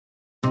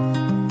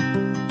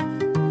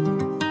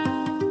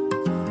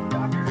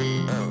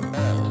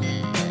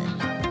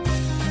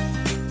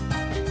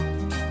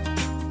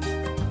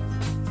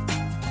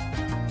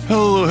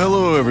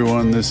Hello,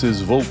 everyone. This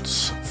is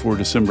Volts for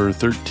December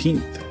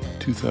 13th,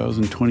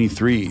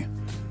 2023.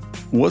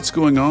 What's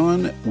going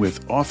on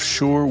with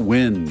offshore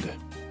wind?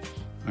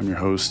 I'm your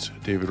host,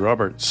 David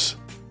Roberts.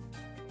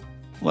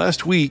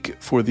 Last week,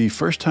 for the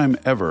first time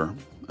ever,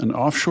 an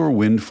offshore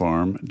wind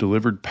farm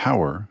delivered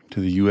power to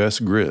the U.S.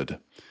 grid.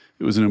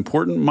 It was an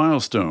important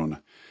milestone,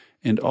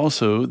 and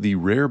also the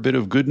rare bit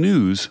of good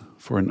news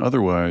for an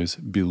otherwise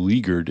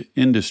beleaguered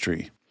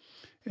industry.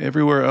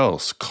 Everywhere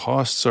else,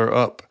 costs are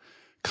up,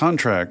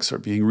 contracts are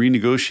being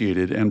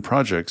renegotiated, and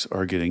projects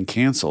are getting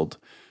canceled.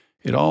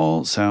 It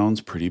all sounds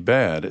pretty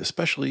bad,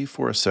 especially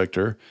for a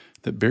sector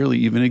that barely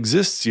even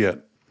exists yet.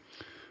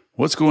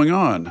 What's going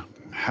on?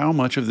 How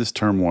much of this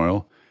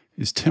turmoil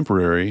is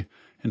temporary,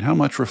 and how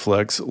much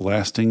reflects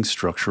lasting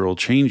structural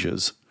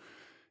changes?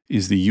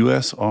 Is the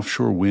U.S.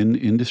 offshore wind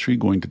industry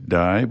going to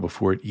die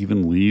before it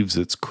even leaves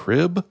its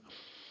crib?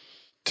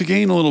 To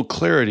gain a little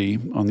clarity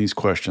on these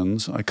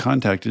questions, I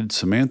contacted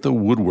Samantha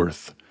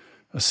Woodworth,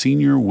 a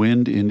senior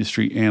wind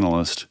industry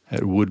analyst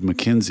at Wood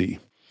Mackenzie.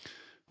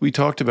 We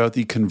talked about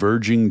the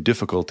converging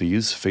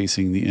difficulties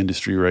facing the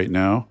industry right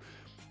now,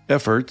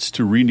 efforts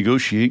to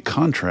renegotiate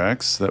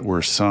contracts that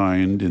were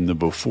signed in the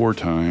before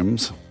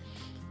times,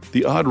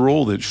 the odd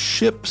role that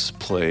ships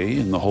play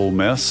in the whole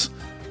mess,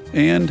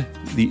 and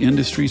the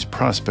industry's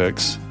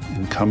prospects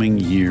in coming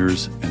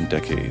years and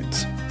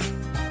decades.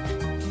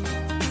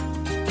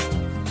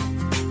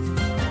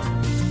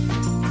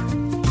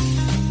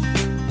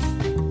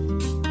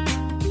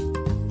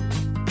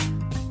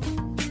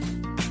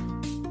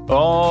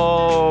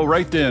 All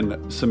right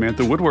then,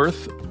 Samantha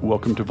Woodworth,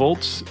 welcome to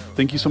Volts.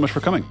 Thank you so much for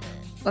coming.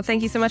 Well,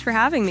 thank you so much for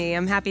having me.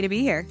 I'm happy to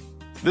be here.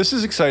 This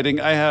is exciting.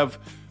 I have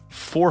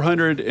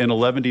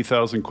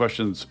 411,000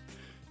 questions.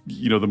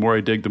 You know, the more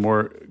I dig, the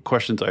more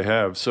questions I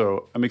have.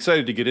 So I'm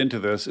excited to get into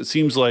this. It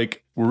seems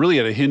like we're really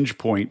at a hinge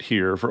point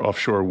here for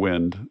offshore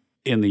wind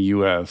in the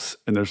U.S.,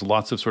 and there's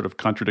lots of sort of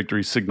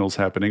contradictory signals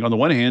happening. On the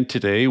one hand,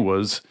 today,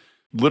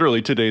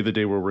 the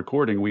day we're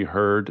recording, we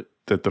heard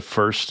that the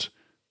first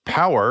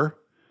power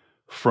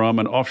from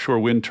an offshore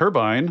wind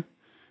turbine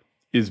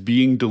is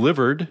being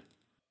delivered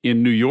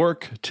in New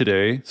York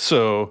today.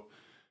 So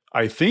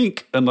I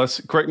think,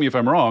 correct me if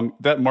I'm wrong,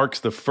 that marks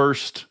the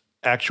first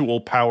actual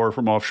power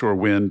from offshore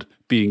wind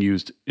being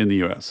used in the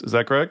U.S. Is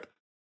that correct?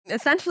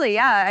 Essentially,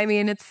 yeah. I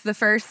mean, it's the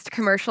first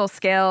commercial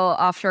scale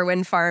offshore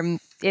wind farm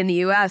in the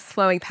U.S.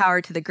 flowing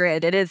power to the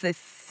grid. It is a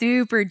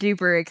super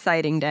duper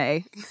exciting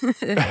day.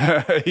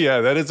 Yeah,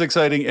 that is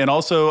exciting. And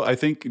also, I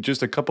think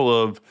just a couple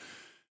of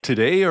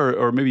today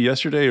or maybe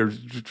yesterday or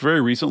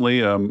very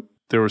recently,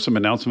 there were some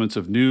announcements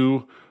of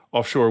new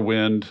offshore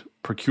wind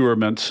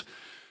procurements.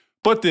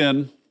 But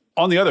then,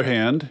 on the other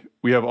hand,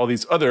 we have all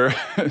these other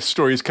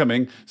stories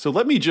coming. So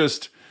let me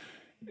just,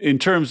 in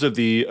terms of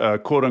the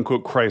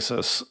quote-unquote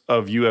crisis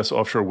of U.S.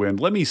 offshore wind,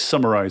 let me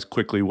summarize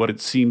quickly what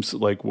it seems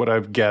like what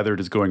I've gathered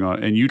is going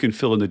on. And you can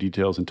fill in the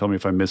details and tell me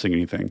if I'm missing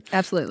anything.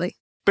 Absolutely.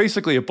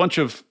 Basically, a bunch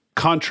of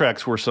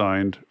contracts were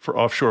signed for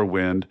offshore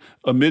wind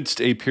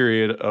amidst a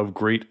period of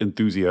great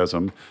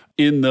enthusiasm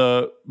in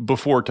the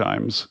before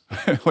times,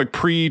 like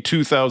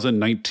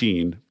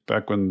pre-2019,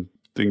 back when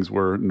things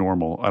were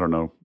normal. I don't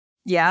know.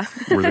 Yeah.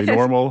 Were they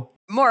normal?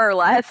 More or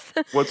less.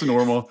 What's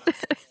normal?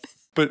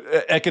 But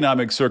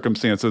economic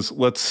circumstances,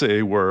 let's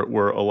say,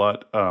 were a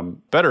lot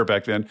better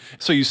back then.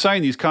 So you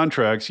sign these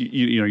contracts,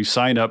 you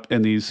sign up,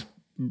 and these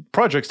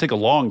projects take a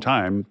long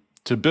time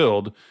to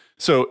build.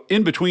 So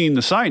in between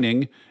the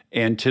signing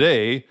and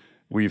today,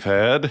 we've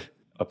had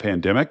a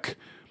pandemic,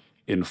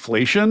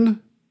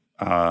 inflation,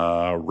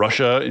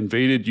 Russia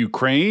invaded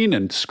Ukraine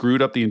and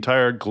screwed up the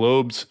entire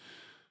globe's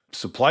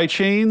supply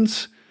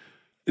chains.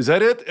 Is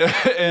that it?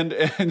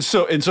 and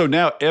so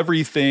now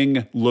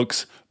everything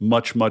looks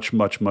much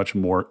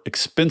more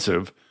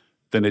expensive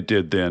than it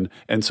did then.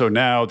 And so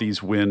now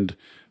these wind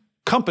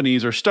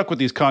companies are stuck with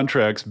these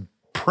contracts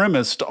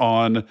premised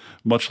on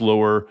much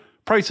lower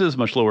prices,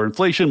 much lower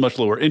inflation, much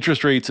lower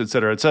interest rates, et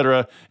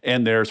cetera,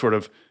 and they're sort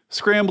of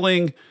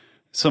scrambling.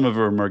 Some of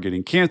them are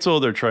getting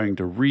canceled. They're trying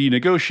to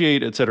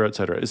renegotiate, et cetera, et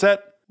cetera. Is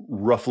that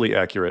roughly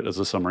accurate as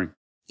a summary?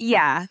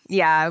 Yeah,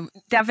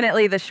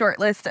 definitely the short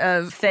list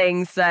of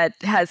things that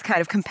has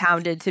kind of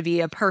compounded to be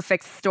a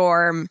perfect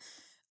storm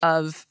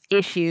of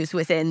issues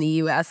within the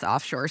U.S.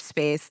 offshore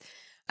space.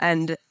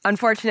 And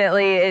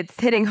unfortunately, it's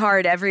hitting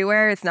hard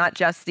everywhere. It's not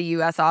just the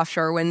U.S.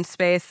 offshore wind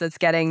space that's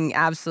getting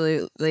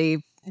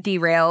absolutely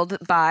derailed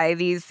by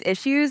these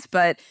issues,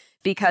 but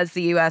because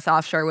the U.S.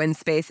 offshore wind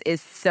space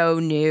is so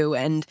new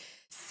and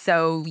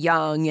so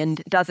young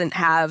and doesn't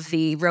have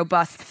the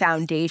robust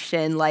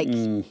foundation like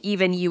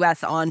even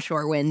U.S.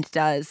 onshore wind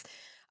does,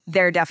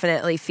 they're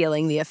definitely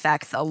feeling the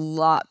effects a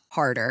lot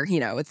harder.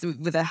 It's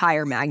with a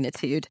higher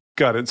magnitude.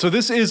 Got it. So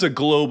this is a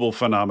global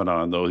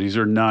phenomenon, though. These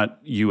are not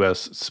U.S.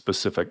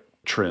 specific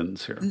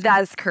trends here.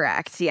 That's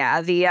correct.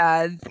 Yeah. The,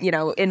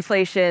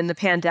 inflation, the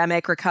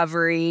pandemic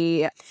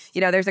recovery,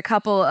 there's a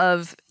couple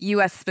of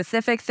U.S.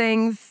 specific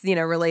things,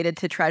 related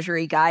to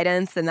Treasury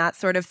guidance and that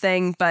sort of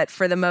thing. But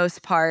for the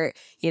most part,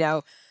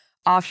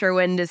 offshore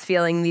wind is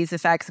feeling these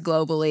effects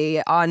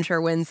globally.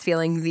 Onshore wind's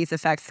feeling these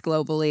effects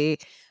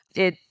globally.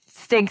 It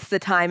stinks the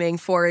timing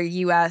for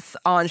U.S.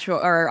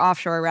 onshore or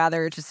offshore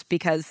rather, just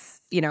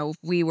because,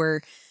 we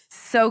were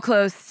so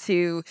close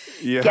to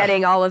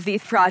getting all of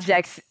these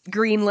projects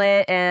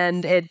greenlit,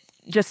 and it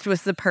just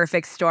was the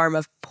perfect storm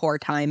of poor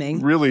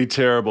timing. Really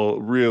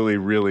terrible, really,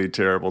 really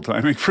terrible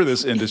timing for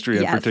this industry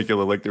in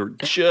particular. Like they were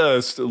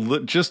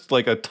just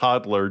like a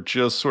toddler,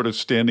 just sort of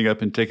standing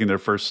up and taking their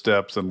first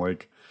steps, and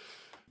like,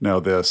 now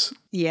this.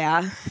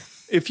 Yeah.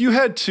 If you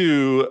had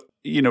to,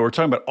 we're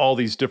talking about all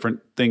these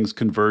different things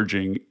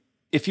converging.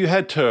 If you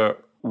had to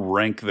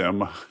rank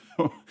them,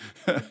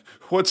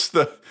 what's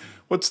the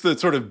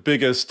sort of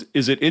biggest?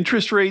 Is it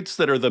interest rates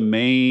that are the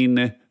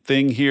main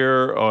thing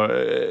here,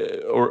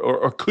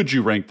 or could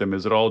you rank them?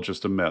 Is it all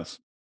just a mess?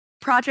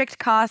 Project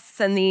costs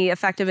and the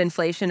effect of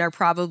inflation are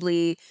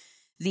probably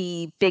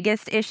the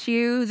biggest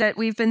issue that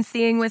we've been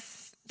seeing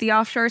with the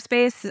offshore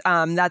space.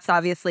 That's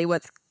obviously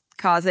what's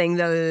causing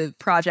the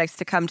projects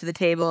to come to the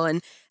table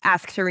and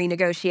ask to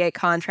renegotiate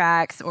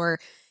contracts, or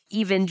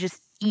even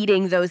just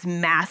eating those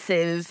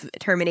massive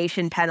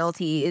termination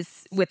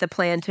penalties with the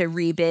plan to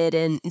rebid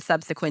in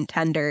subsequent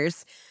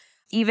tenders.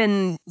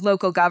 Even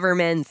local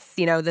governments,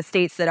 the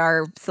states that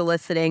are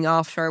soliciting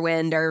offshore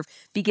wind are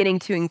beginning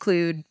to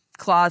include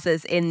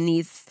clauses in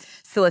these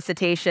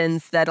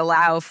solicitations that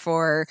allow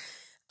for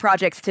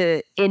projects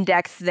to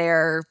index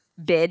their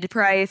bid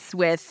price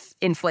with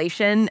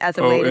inflation as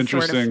a way to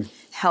sort of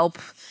help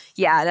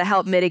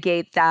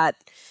mitigate that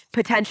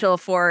potential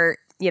for,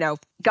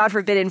 God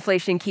forbid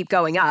inflation keep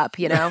going up,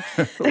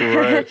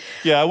 Right.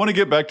 Yeah, I want to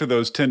get back to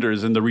those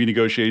tenders and the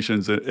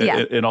renegotiations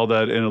and all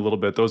that in a little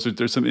bit.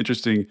 There's some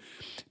interesting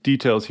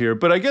details here.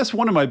 But I guess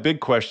one of my big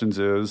questions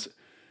is,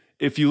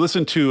 if you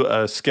listen to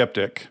a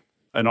skeptic,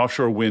 an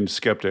offshore wind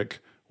skeptic,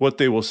 what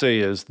they will say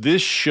is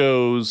this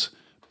shows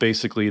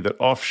basically that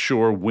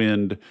offshore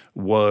wind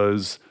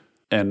was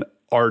an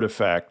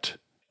artifact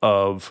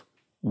of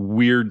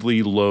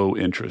weirdly low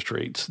interest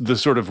rates, the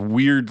sort of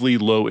weirdly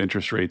low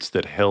interest rates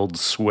that held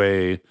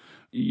sway,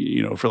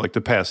 for like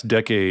the past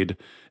decade.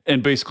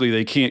 And basically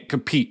they can't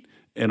compete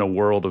in a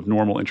world of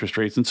normal interest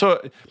rates. And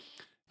so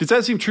does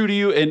that seem true to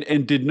you?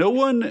 And did no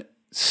one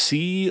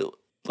see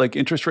like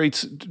interest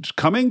rates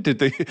coming?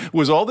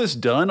 Was all this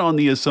done on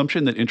the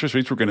assumption that interest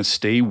rates were going to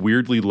stay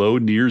weirdly low,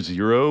 near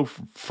zero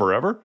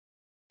forever?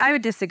 I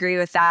would disagree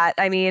with that.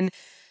 I mean,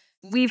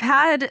 we've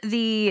had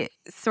the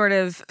sort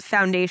of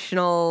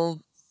foundational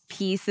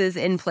pieces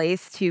in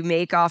place to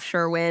make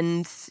offshore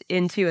wind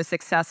into a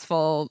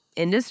successful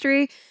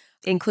industry,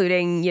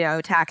 including,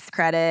 tax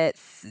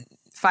credits,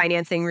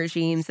 financing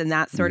regimes, and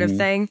that sort of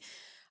thing.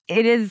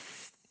 It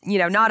is,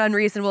 not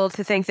unreasonable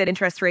to think that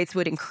interest rates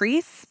would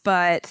increase,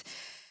 but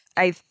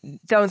I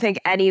don't think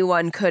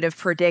anyone could have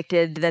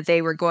predicted that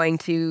they were going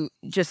to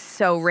just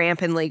so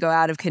rampantly go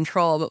out of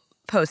control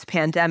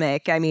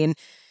post-pandemic. I mean,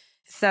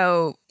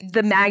 so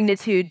the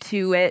magnitude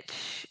to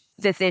which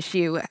this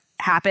issue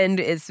happened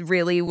is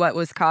really what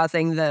was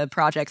causing the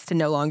projects to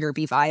no longer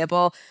be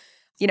viable.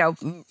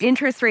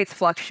 Interest rates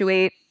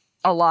fluctuate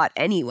a lot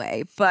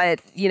anyway,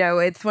 but,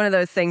 it's one of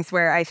those things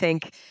where I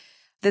think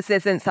this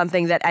isn't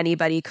something that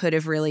anybody could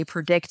have really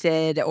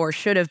predicted or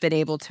should have been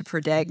able to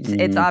predict.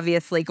 It's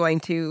obviously going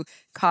to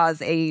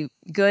cause a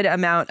good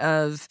amount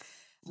of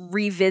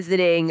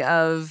revisiting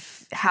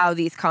of how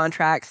these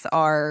contracts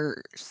are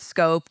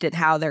scoped and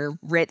how they're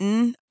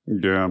written.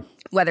 Yeah.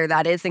 Whether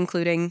that is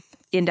including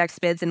index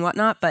bids and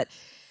whatnot, but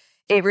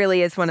it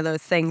really is one of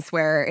those things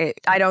where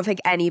I don't think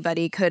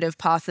anybody could have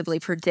possibly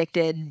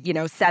predicted,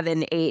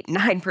 7, 8,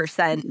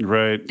 9%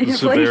 right.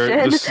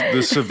 inflation.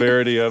 The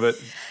severity of it.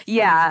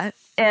 Yeah.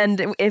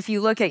 And if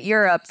you look at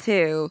Europe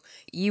too,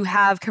 you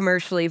have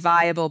commercially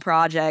viable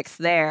projects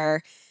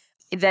there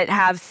that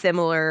have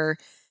similar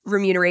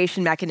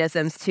remuneration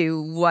mechanisms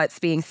to what's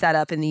being set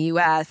up in the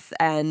US,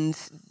 and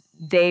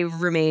they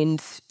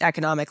remained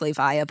economically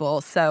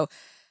viable. So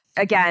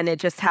again, it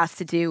just has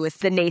to do with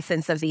the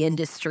nascence of the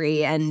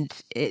industry and,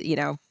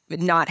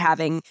 not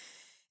having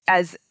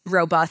as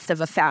robust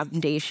of a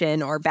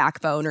foundation or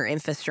backbone or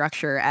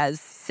infrastructure as,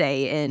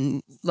 say,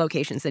 in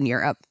locations in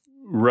Europe.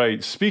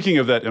 Right. Speaking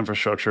of that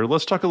infrastructure,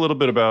 let's talk a little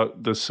bit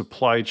about the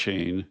supply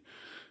chain.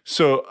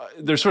 So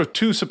there's sort of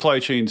two supply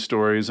chain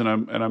stories, and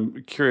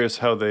I'm curious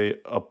how they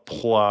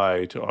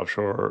apply to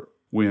offshore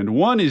wind.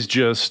 One is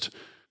just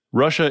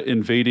Russia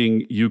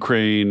invading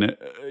Ukraine,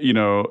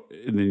 and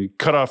then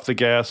cut off the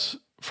gas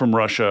from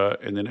Russia,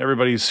 and then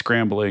everybody's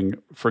scrambling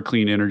for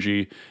clean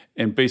energy,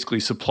 and basically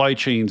supply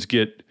chains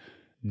get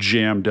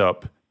jammed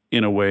up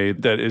in a way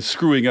that is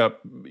screwed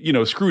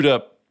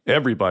up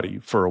everybody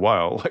for a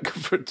while,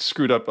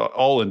 screwed up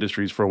all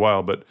industries for a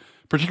while, but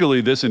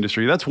particularly this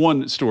industry. That's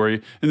one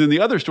story. And then the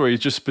other story is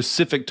just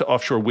specific to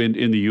offshore wind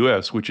in the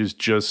US, which is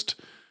just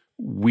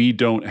we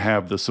don't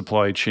have the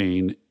supply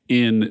chain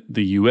in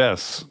the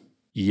US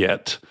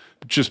yet,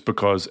 just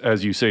because,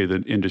 as you say,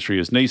 the industry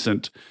is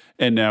nascent.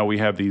 And now we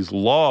have these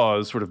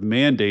laws sort of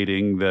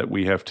mandating that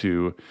we have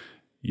to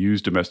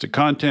use domestic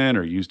content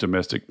or use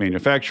domestic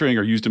manufacturing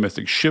or use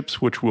domestic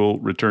ships, which we'll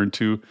return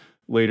to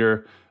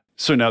later.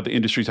 So now the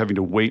industry is having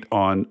to wait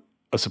on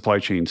a supply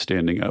chain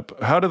standing up.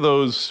 How do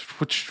those,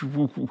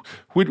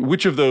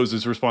 which of those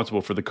is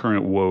responsible for the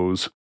current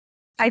woes?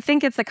 I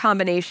think it's a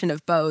combination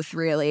of both,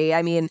 really.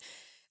 I mean,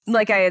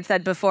 like I had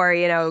said before,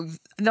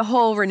 the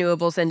whole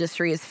renewables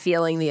industry is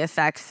feeling the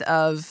effects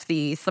of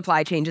the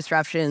supply chain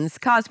disruptions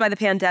caused by the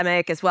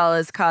pandemic, as well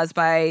as caused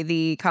by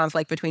the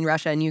conflict between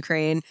Russia and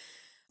Ukraine.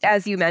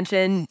 As you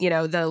mentioned,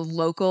 the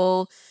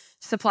local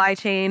supply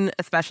chain,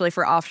 especially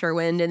for offshore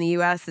wind in the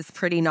U.S., is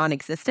pretty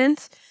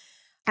non-existent.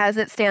 As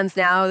it stands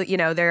now,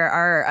 there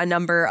are a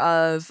number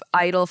of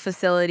idle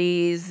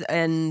facilities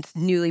and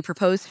newly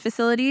proposed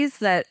facilities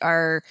that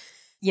are,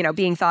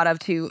 being thought of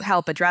to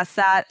help address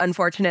that.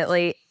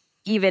 Unfortunately,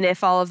 even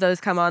if all of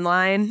those come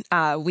online,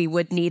 we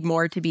would need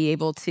more to be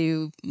able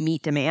to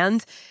meet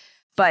demand.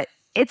 But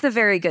it's a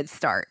very good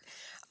start.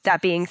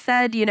 That being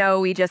said,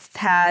 we just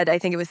had, I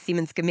think it was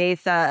Siemens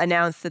Gamesa,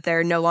 announced that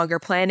they're no longer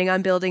planning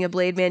on building a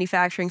blade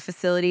manufacturing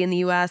facility in the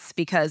U.S.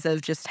 because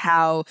of just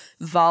how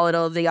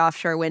volatile the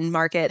offshore wind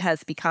market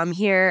has become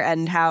here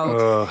and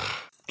how,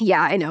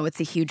 yeah, I know, it's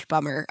a huge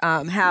bummer,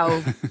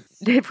 how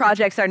the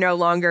projects are no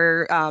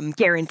longer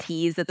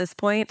guarantees at this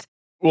point.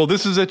 Well,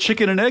 this is a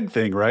chicken and egg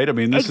thing, right? I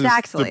mean, this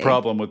Exactly. is the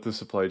problem with the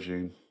supply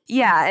chain.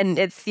 Yeah, and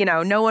it's,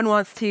 no one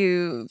wants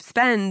to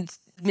spend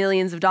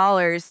millions of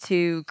dollars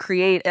to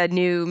create a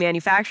new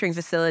manufacturing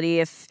facility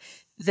if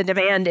the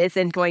demand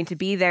isn't going to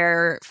be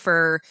there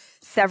for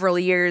several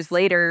years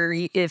later.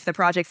 If the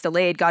project's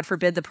delayed, God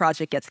forbid the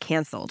project gets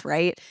canceled,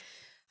 right?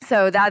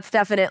 So that's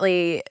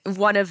definitely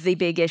one of the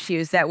big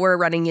issues that we're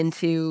running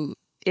into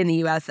in the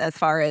U.S. as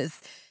far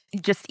as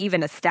just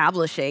even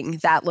establishing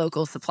that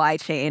local supply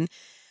chain.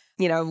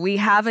 We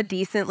have a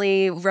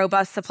decently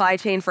robust supply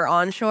chain for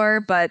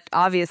onshore, but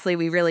obviously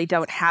we really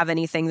don't have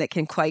anything that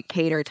can quite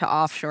cater to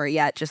offshore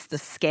yet, just the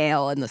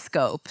scale and the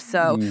scope.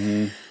 So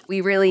we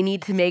really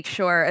need to make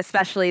sure,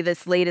 especially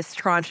this latest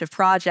tranche of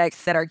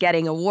projects that are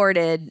getting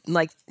awarded,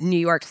 like New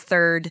York's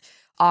third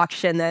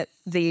auction that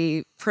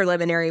the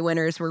preliminary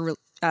winners were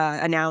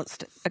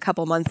announced a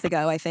couple months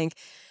ago, I think.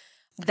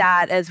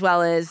 That, as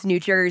well as New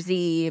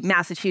Jersey,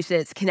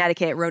 Massachusetts,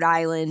 Connecticut, Rhode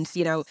Island,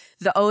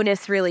 the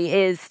onus really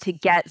is to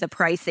get the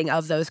pricing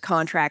of those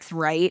contracts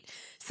right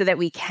so that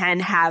we can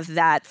have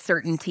that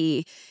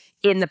certainty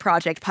in the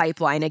project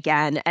pipeline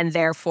again, and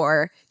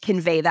therefore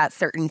convey that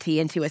certainty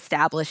into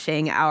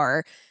establishing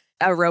a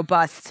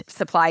robust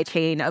supply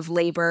chain of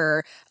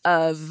labor,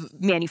 of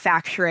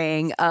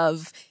manufacturing,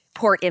 of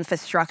port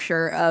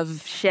infrastructure,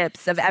 of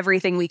ships, of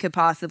everything we could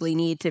possibly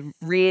need to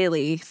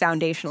really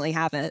foundationally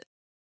have it.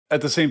 At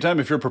the same time,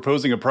 if you're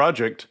proposing a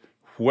project,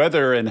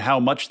 whether and how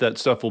much that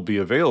stuff will be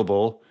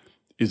available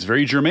is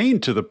very germane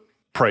to the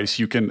price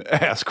you can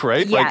ask,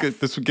 right? Yes. Like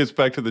this gets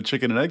back to the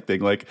chicken and egg thing.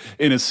 Like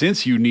in a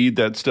sense, you need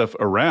that stuff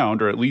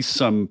around, or at least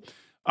some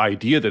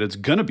idea that it's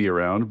going to be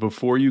around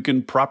before you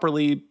can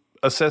properly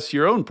assess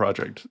your own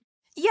project.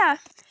 Yeah.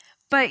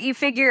 But you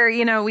figure,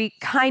 we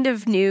kind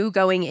of knew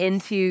going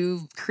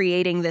into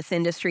creating this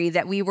industry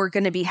that we were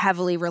going to be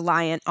heavily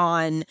reliant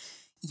on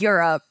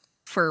Europe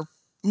for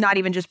not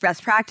even just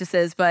best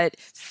practices, but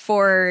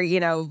for,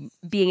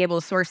 being able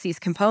to source these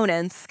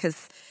components,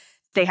 because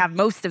they have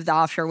most of the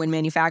offshore wind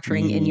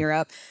manufacturing in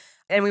Europe.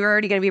 And we were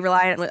already going to be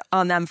reliant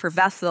on them for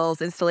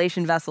vessels,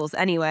 installation vessels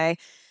anyway.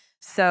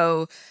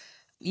 So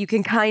you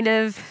can kind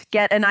of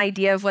get an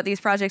idea of what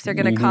these projects are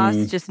going to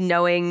cost, just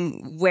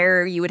knowing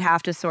where you would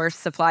have to source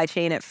supply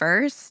chain at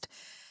first.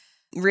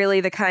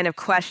 Really, the kind of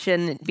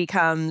question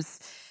becomes,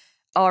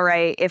 all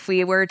right, if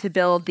we were to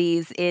build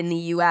these in the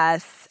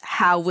U.S.,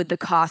 how would the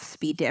costs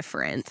be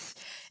different?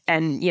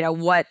 And,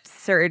 what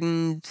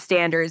certain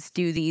standards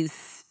do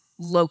these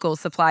local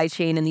supply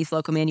chain and these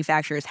local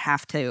manufacturers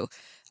have to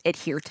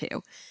adhere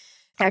to?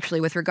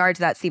 Actually, with regard to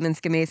that Siemens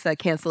Gamesa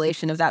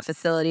cancellation of that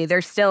facility,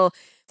 they're still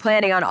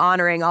planning on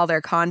honoring all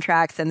their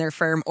contracts and their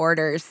firm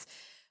orders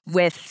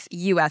with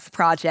U.S.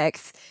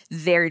 projects.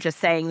 They're just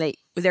saying that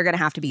they're going to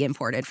have to be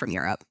imported from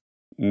Europe.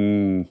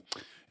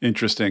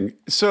 Interesting.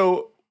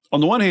 So on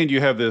the one hand,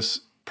 you have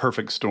this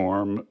perfect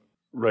storm,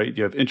 right?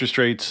 You have interest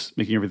rates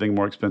making everything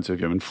more expensive.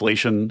 You have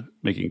inflation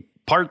making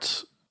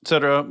parts, et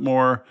cetera,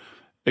 more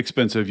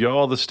expensive. You have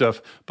all this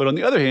stuff. But on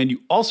the other hand,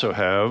 you also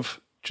have,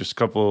 just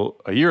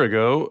a year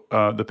ago,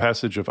 the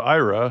passage of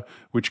IRA,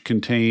 which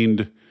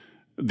contained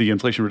the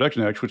Inflation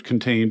Reduction Act, which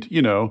contained,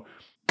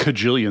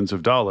 cajillions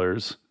of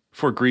dollars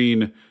for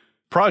green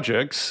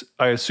projects.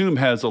 I assume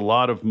has a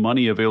lot of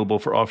money available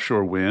for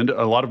offshore wind,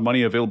 a lot of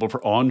money available for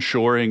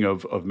onshoring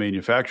of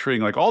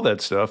manufacturing. Like all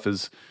that stuff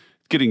is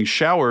getting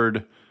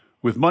showered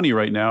with money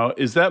right now.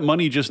 Is that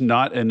money just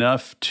not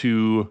enough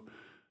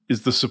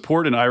is the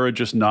support in IRA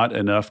just not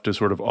enough to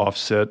sort of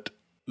offset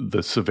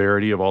the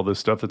severity of all this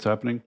stuff that's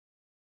happening?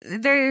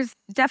 There's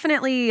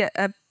definitely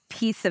a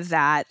piece of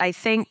that. I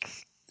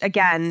think,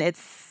 again,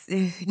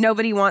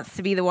 nobody wants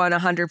to be the one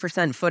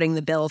 100% footing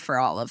the bill for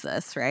all of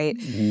this, right?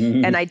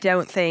 And I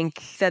don't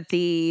think that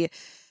the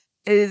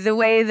The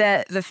way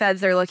that the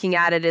feds are looking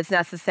at it is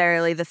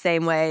necessarily the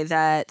same way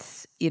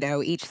that,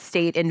 each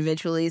state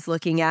individually is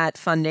looking at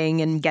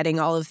funding and getting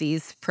all of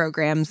these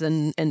programs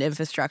and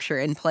infrastructure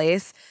in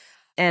place.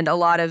 And a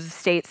lot of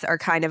states are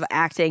kind of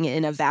acting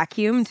in a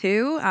vacuum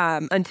too,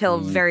 until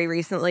very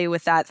recently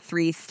with that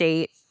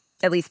 3-state,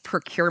 at least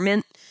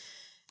procurement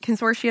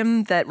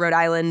consortium that Rhode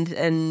Island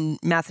and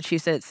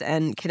Massachusetts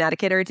and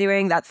Connecticut are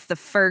doing. That's the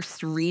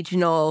first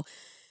regional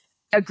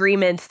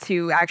agreement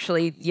to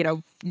actually,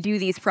 do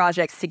these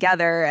projects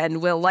together, and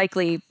will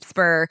likely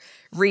spur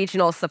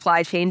regional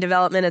supply chain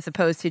development as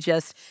opposed to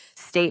just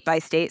state by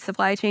state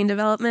supply chain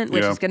development,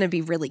 which is going to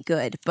be really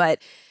good. But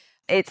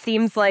it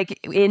seems like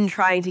in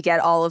trying to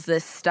get all of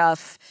this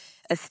stuff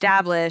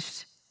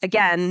established,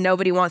 again,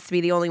 nobody wants to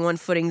be the only one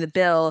footing the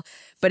bill,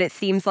 but it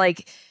seems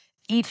like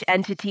each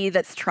entity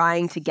that's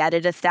trying to get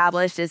it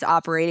established is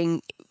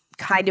operating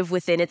kind of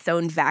within its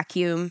own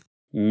vacuum.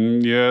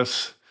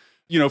 Yes.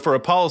 For a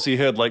policy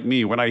head like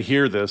me, when I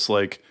hear this,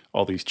 like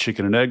all these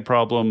chicken and egg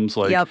problems,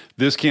 like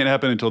this can't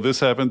happen until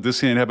this happens,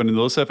 this can't happen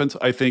until this happens,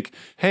 I think,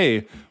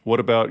 hey, what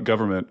about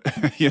government?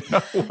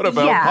 What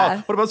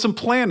about some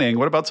planning?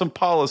 What about some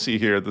policy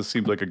here? This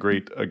seems like a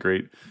great,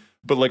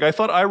 but like I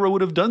thought IRA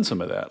would have done some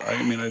of that.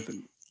 I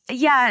think.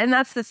 Yeah, and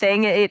that's the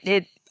thing.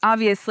 It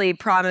obviously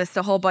promised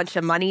a whole bunch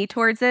of money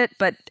towards it,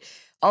 but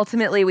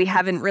ultimately, we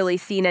haven't really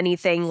seen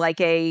anything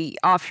like a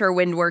offshore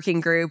wind working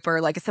group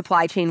or like a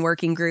supply chain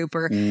working group,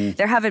 or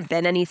there haven't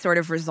been any sort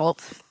of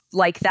results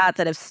like that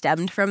have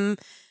stemmed from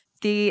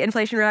the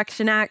Inflation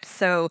Reduction Act.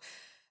 So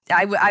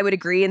I would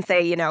agree and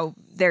say,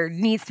 there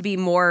needs to be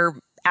more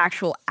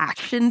actual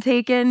action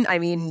taken. I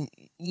mean,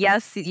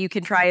 yes, you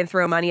can try and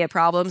throw money at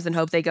problems and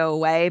hope they go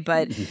away,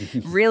 but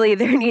really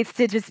there needs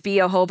to just be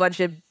a whole bunch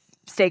of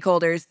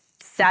stakeholders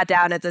sat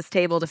down at this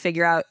table to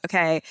figure out,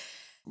 okay,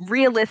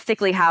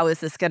 realistically, how is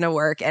this going to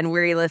work? And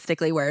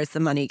realistically, where is the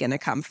money going to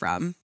come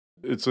from?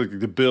 It's like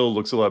the bill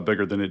looks a lot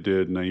bigger than it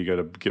did. Now you got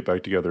to get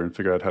back together and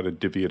figure out how to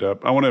divvy it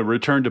up. I want to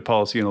return to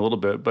policy in a little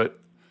bit, but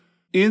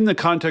in the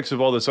context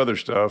of all this other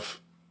stuff,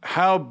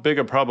 how big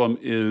a problem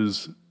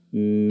is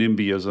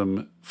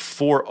NIMBYism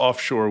for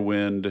offshore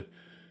wind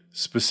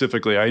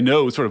specifically? I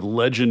know sort of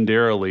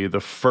legendarily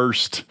the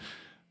first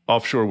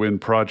offshore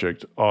wind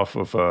project off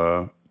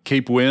of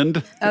Cape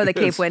Wind. Oh, the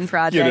Cape Wind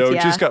project,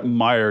 just got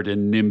mired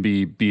in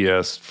NIMBY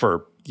BS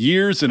for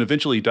years and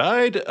eventually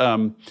died.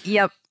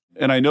 Yep.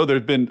 And I know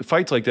there's been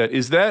fights like that.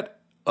 Is that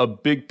a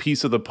big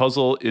piece of the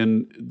puzzle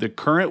in the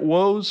current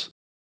woes?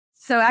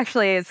 So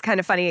actually, it's kind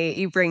of funny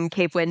you bring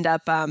Cape Wind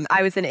up.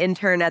 I was an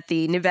intern at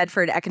the New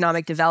Bedford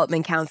Economic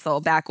Development Council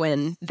back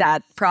when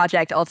that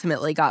project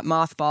ultimately got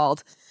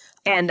mothballed.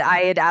 And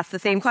I had asked the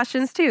same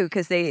questions too,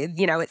 because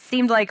it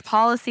seemed like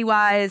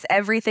policy-wise,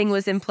 everything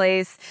was in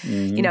place.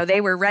 They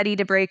were ready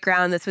to break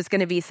ground. This was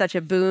going to be such a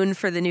boon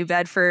for the New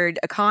Bedford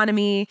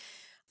economy.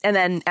 And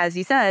then, as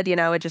you said,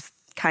 it just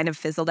kind of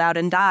fizzled out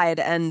and died.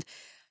 And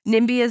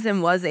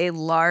NIMBYism was a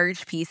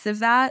large piece of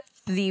that.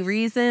 The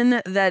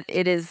reason that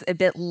it is a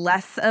bit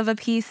less of a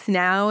piece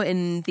now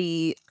when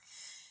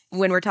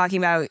we're talking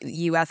about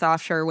U.S.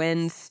 offshore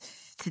winds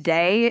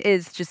today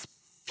is just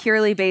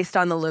purely based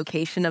on the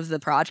location of the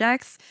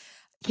projects.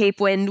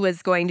 Cape Wind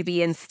was going to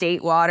be in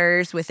state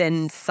waters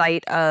within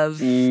sight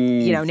of,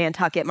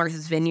 Nantucket,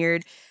 Martha's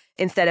Vineyard,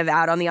 instead of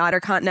out on the outer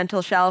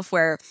continental shelf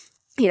where,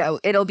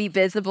 it'll be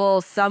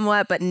visible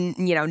somewhat, but,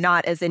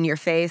 not as in your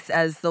face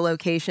as the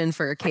location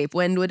for Cape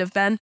Wind would have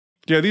been.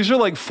 Yeah, these are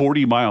like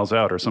 40 miles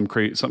out or something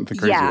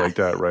crazy like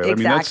that, right?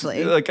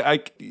 Exactly. I mean,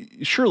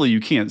 that's surely you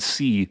can't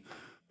see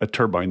a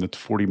turbine that's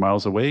 40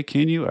 miles away,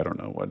 can you? I don't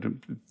know.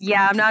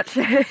 Yeah, I'm not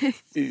sure.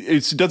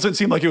 It doesn't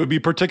seem like it would be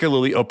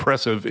particularly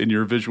oppressive in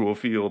your visual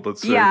field,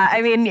 let's say. Yeah,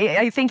 I mean,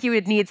 I think you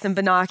would need some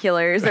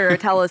binoculars or a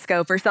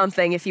telescope or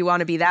something if you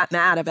want to be that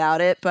mad about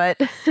it, but...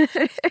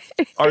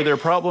 Are there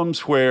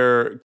problems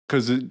where,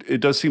 because it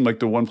does seem like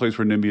the one place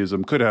where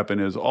NIMBYism could happen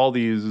is all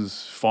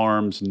these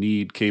farms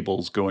need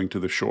cables going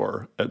to the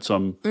shore at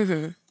some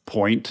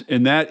point,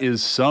 and that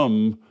is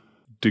some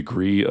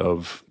degree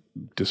of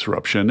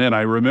disruption. And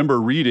I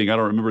remember reading, I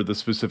don't remember the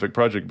specific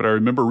project, but I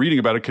remember reading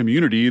about a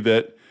community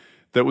that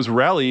was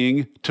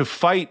rallying to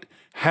fight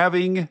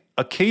having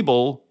a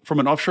cable from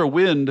an offshore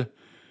wind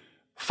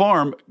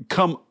farm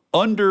come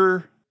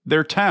under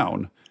their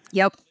town.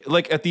 Yep.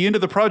 Like at the end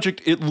of the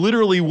project, it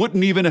literally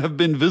wouldn't even have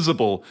been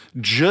visible.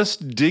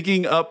 Just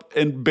digging up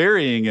and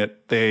burying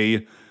it,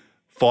 they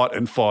fought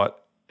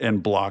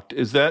and blocked.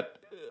 Is that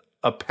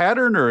a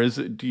pattern, or is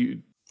it,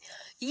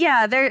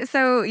 Yeah, the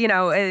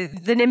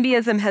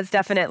NIMBYism has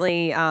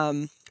definitely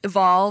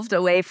evolved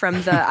away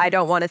from the I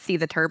don't want to see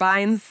the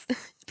turbines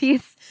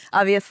piece.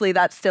 Obviously,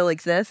 that still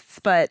exists,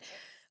 but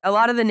a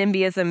lot of the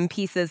NIMBYism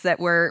pieces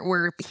that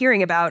we're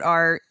hearing about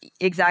are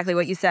exactly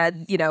what you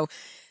said,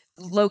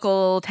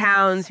 local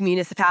towns,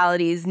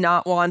 municipalities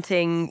not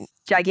wanting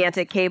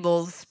gigantic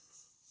cables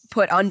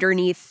put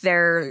underneath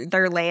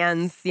their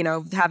lands,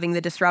 having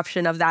the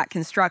disruption of that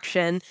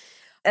construction,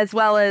 as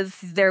well as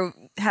there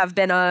have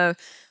been a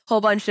whole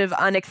bunch of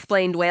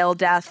unexplained whale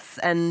deaths,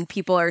 and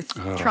people are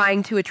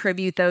trying to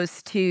attribute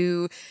those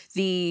to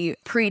the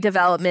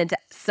pre-development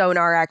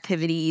sonar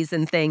activities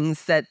and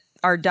things that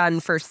are done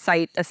for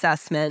site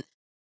assessment.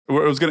 I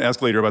was going to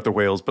ask later about the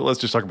whales, but let's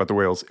just talk about the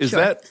whales. Is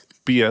that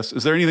BS?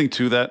 Is there anything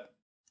to that?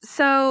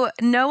 So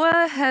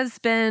NOAA has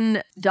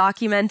been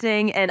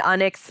documenting an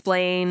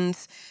unexplained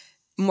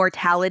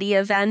mortality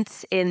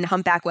event in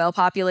humpback whale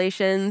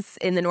populations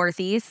in the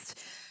Northeast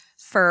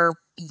for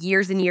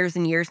years and years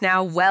and years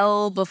now,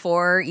 well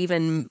before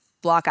even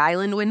Block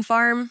Island Wind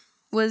Farm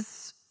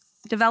was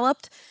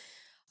developed.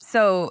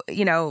 So,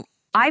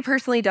 I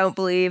personally don't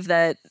believe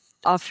that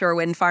offshore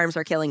wind farms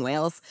are killing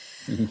whales.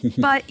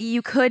 But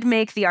you could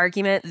make the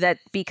argument that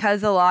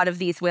because a lot of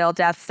these whale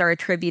deaths are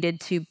attributed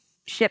to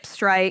ship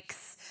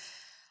strikes,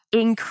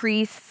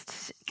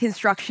 increased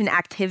construction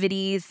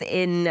activities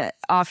in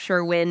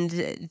offshore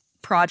wind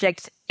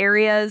project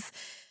areas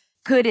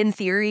could, in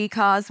theory,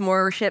 cause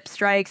more ship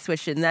strikes,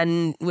 which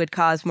then would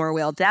cause more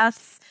whale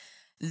deaths.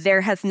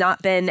 There has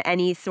not been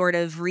any sort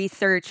of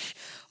research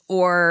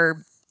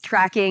or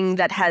tracking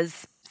that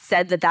has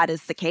said that that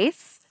is the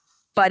case.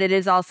 But it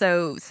is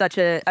also such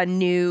a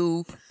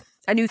new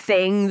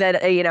thing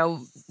that,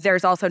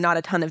 there's also not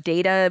a ton of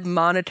data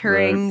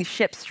monitoring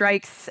ship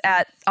strikes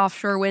at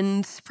offshore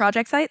wind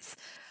project sites.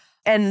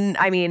 And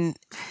I mean,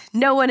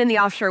 no one in the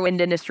offshore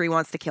wind industry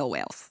wants to kill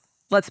whales.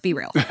 Let's be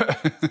real.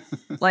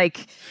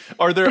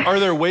 Are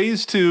there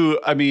ways to,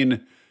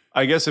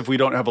 I guess if we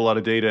don't have a lot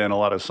of data and a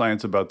lot of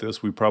science about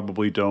this, we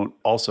probably don't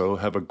also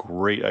have a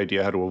great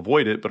idea how to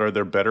avoid it. But are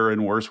there better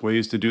and worse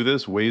ways to do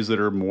this? Ways that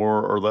are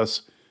more or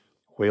less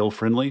whale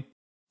friendly?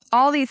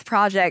 All these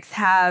projects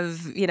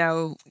have,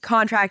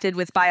 contracted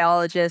with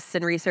biologists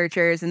and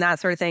researchers and that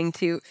sort of thing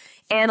to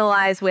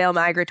analyze whale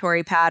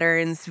migratory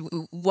patterns,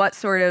 what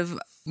sort of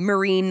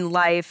marine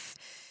life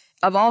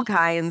of all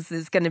kinds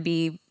is going to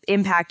be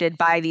impacted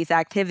by these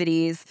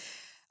activities.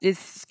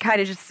 It's kind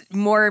of just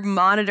more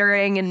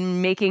monitoring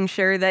and making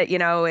sure that,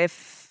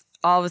 if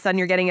all of a sudden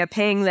you're getting a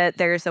ping that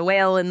there's a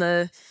whale in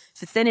the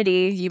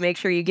vicinity, you make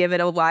sure you give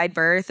it a wide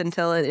berth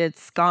until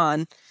it's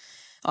gone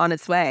on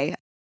its way.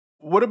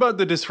 What about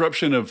the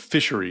disruption of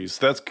fisheries?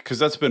 Because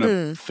that's been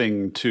a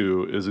thing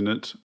too, isn't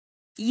it?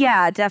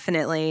 Yeah,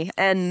 definitely.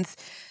 And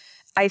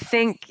I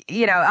think,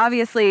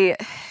 obviously,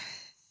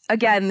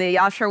 again, the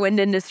offshore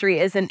wind industry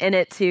isn't in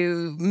it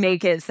to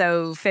make it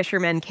so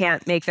fishermen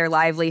can't make their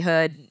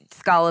livelihood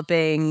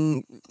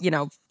scalloping,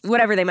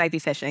 whatever they might be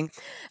fishing.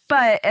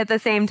 But at the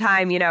same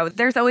time,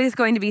 there's always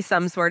going to be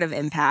some sort of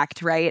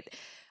impact, right?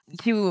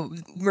 To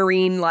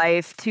marine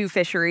life, to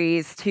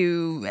fisheries,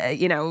 to,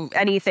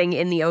 anything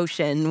in the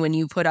ocean when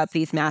you put up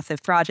these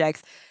massive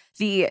projects.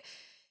 The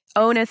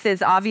onus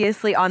is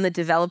obviously on the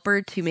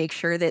developer to make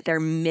sure that they're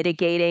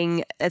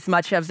mitigating as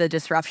much of the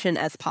disruption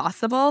as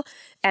possible.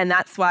 And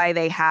that's why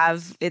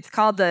it's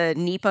called the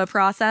NEPA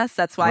process.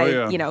 That's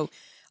why,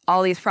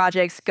 all these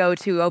projects go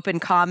to open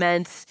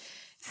comments.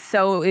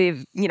 So,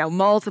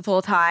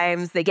 multiple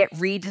times, they get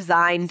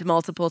redesigned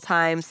multiple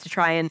times to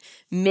try and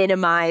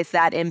minimize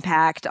that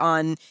impact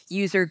on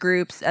user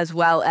groups as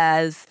well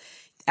as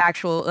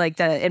actual,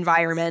 the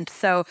environment.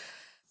 So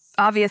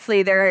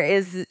obviously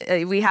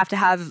we have to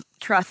have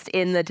trust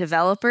in the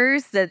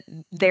developers that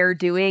they're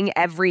doing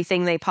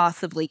everything they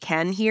possibly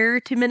can here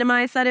to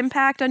minimize that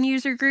impact on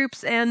user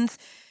groups and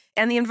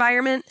the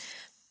environment.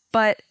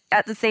 But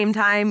at the same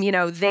time,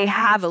 they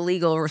have a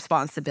legal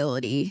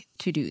responsibility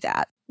to do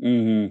that.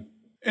 Mm-hmm.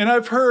 And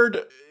I've heard,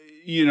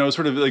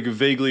 sort of like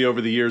vaguely over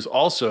the years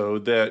also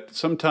that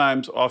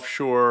sometimes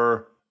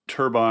offshore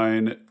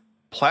turbine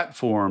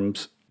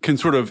platforms can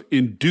sort of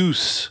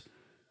induce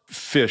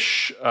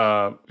fish.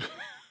 I'm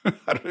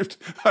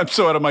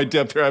so out of my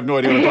depth here. I have no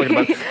idea what I'm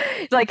talking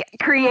about.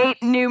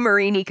 Create new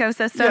marine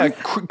ecosystems. Yeah,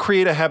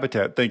 create a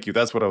habitat. Thank you.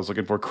 That's what I was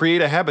looking for.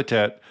 Create a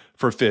habitat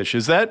for fish.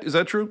 Is that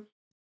true?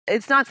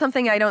 It's not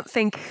something I don't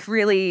think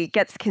really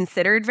gets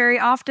considered very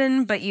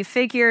often, but you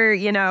figure,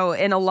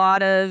 in a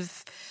lot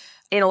of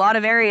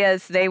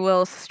areas, they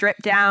will strip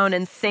down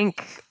and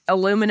sink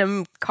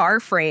aluminum car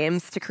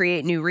frames to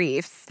create new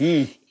reefs.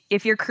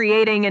 If you're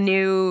creating a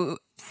new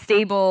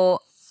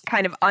stable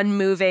kind of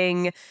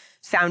unmoving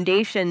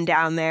foundation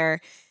down there,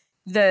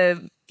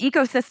 the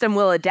ecosystem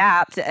will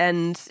adapt.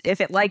 And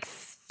if it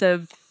likes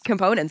the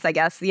components, I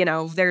guess,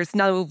 there's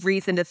no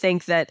reason to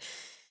think that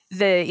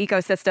the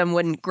ecosystem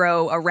wouldn't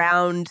grow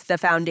around the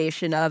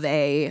foundation of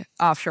a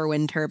offshore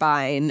wind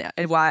turbine,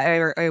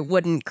 or it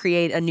wouldn't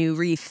create a new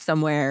reef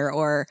somewhere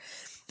or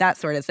that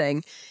sort of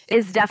thing,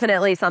 is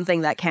definitely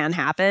something that can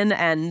happen.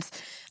 And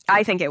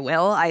I think it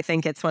will. I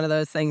think it's one of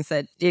those things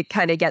that it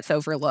kind of gets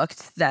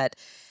overlooked that,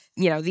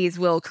 these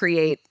will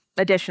create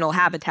additional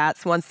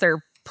habitats once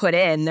they're put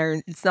in.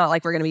 It's not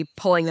like we're going to be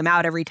pulling them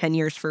out every 10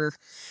 years for,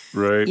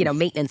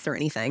 maintenance or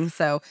anything.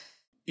 So,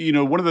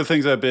 one of the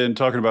things I've been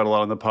talking about a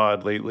lot on the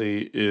pod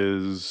lately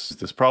is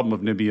this problem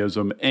of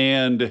NIMBYism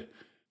and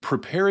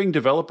preparing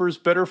developers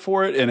better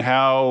for it, and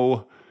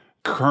how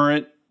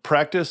current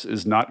practice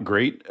is not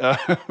great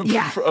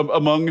Yeah.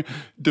 among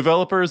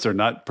developers. They're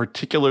not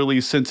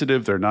particularly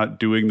sensitive. They're not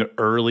doing the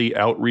early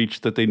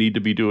outreach that they need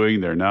to be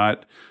doing. They're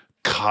not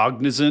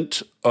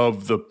cognizant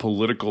of the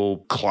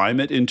political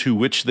climate into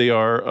which they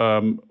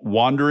are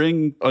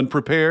wandering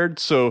unprepared.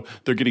 So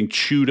they're getting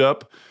chewed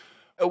up.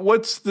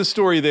 What's the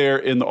story there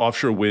in the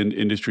offshore wind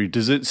industry?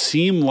 Does it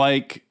seem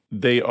like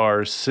they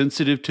are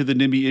sensitive to the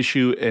NIMBY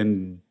issue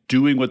and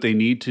doing what they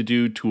need to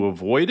do to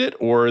avoid it?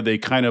 Or are they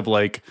kind of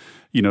like,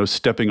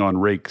 stepping on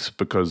rakes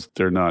because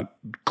they're not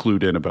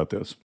clued in about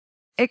this?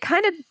 It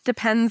kind of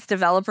depends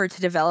developer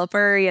to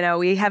developer.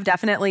 We have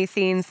definitely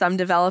seen some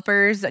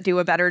developers do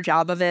a better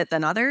job of it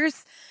than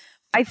others.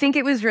 I think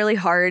it was really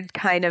hard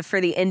kind of for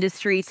the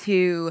industry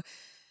to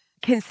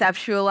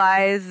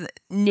conceptualize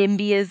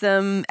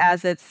NIMBYism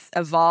as it's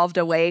evolved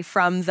away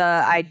from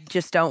the I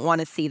just don't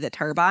want to see the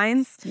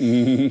turbines.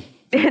 Mm-hmm.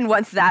 And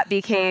once that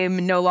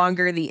became no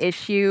longer the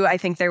issue, I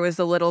think there was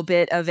a little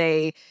bit of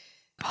a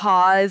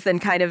pause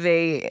and kind of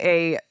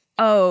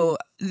oh,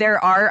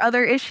 there are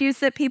other issues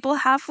that people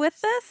have with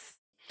this?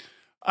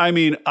 I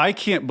mean, I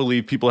can't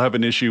believe people have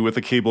an issue with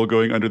a cable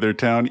going under their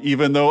town,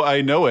 even though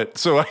I know it.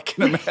 So I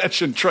can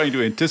imagine trying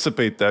to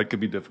anticipate that could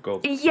be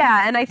difficult.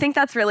 Yeah, and I think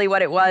that's really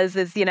what it was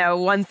is,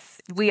 once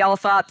we all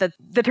thought that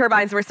the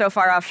turbines were so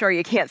far offshore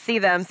you can't see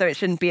them, so it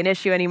shouldn't be an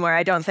issue anymore.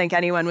 I don't think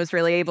anyone was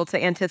really able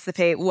to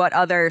anticipate what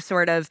other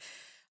sort of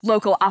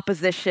local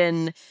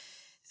opposition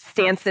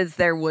stances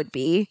there would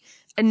be.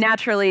 And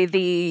naturally,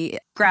 the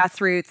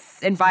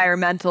grassroots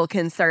environmental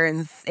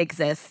concerns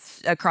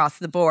exist across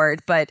the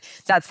board, but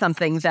that's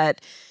something that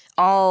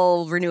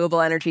all renewable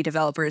energy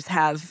developers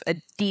have a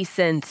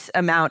decent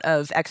amount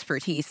of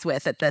expertise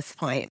with at this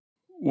point.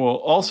 Well,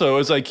 also,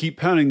 as I keep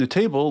pounding the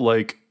table,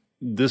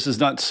 this is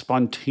not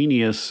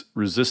spontaneous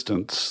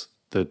resistance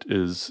that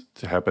is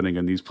happening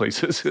in these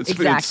places.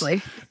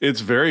 Exactly.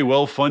 It's very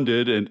well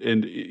funded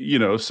and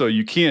so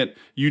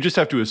you just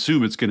have to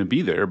assume it's going to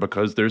be there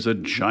because there's a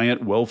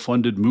giant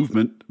well-funded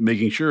movement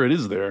making sure it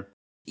is there.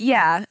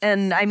 Yeah.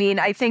 And I mean,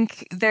 I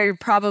think there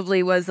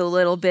probably was a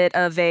little bit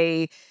of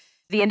the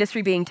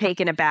industry being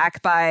taken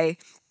aback by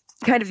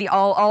kind of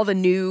all the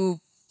new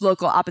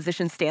local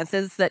opposition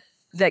stances that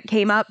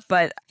came up.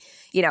 But,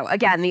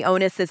 again, the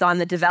onus is on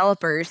the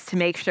developers to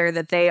make sure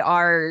that they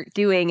are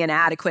doing an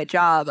adequate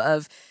job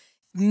of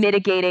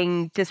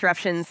mitigating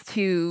disruptions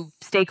to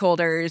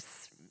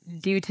stakeholders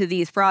due to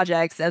these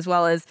projects, as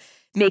well as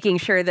making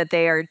sure that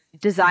they are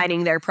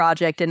designing their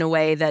project in a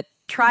way that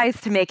tries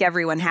to make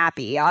everyone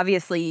happy.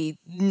 Obviously,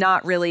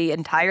 not really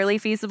entirely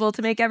feasible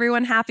to make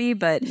everyone happy,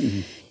 but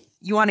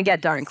you want to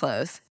get darn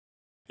close.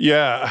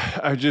 Yeah,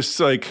 I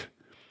just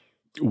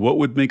what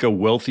would make a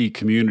wealthy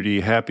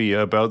community happy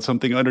about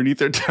something underneath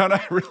their town?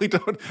 I really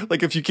don't.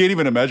 If you can't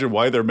even imagine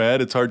why they're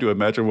mad, it's hard to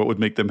imagine what would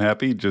make them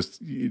happy.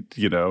 Just,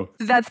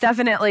 That's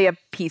definitely a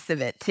piece of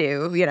it,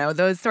 too.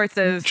 Those sorts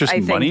of... Just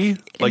money?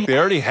 They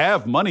already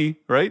have money,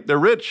 right? They're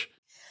rich.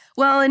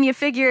 Well, and you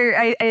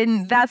figure,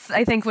 and that's,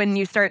 I think, when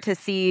you start to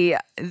see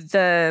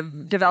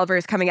the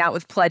developers coming out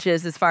with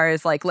pledges as far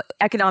as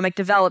economic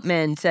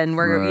development, and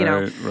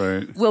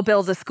we'll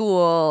build a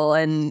school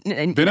and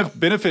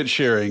benefit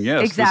sharing.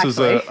 Yes, exactly. This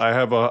is I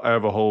have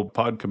a whole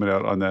pod coming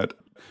out on that.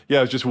 Yeah,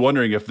 I was just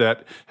wondering if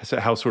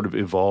how sort of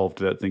evolved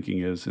that thinking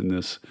is in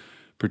this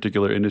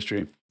particular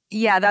industry.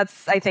 Yeah,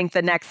 that's I think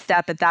the next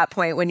step at that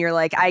point when you're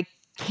I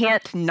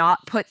can't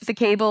not put the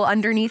cable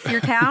underneath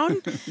your town.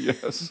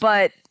 Yes,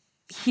 but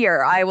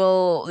here, I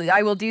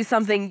will do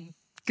something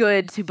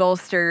good to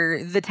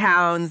bolster the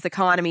town's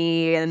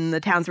economy and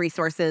the town's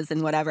resources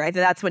and whatever.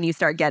 That's when you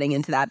start getting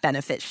into that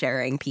benefit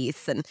sharing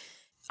piece and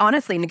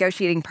honestly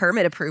negotiating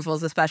permit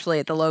approvals, especially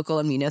at the local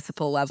and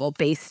municipal level,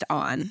 based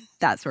on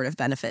that sort of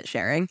benefit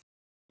sharing.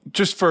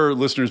 Just for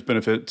listeners'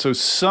 benefit, so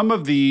some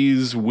of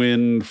these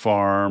wind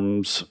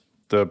farms,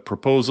 the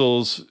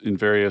proposals in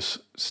various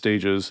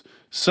stages,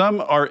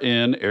 some are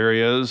in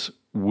areas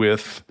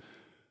with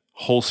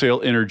wholesale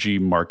energy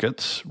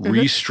markets,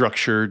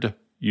 restructured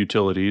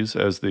utilities,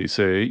 as they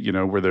say,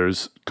 where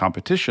there's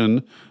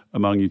competition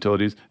among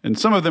utilities. And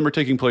some of them are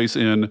taking place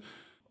in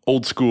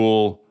old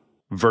school,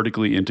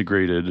 vertically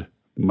integrated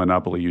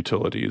monopoly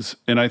utilities.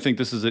 And I think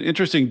this is an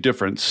interesting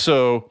difference.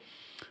 So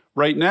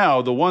right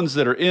now, the ones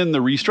that are in the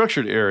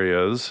restructured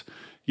areas,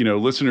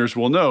 listeners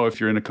will know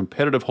if you're in a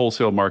competitive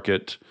wholesale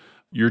market,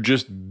 you're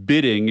just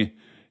bidding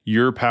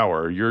your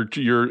power.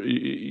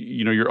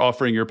 You're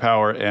offering your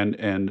power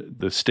and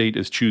the state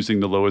is choosing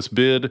the lowest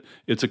bid.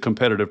 It's a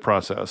competitive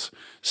process.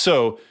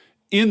 So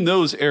in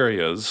those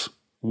areas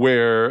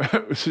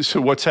so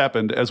what's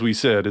happened, as we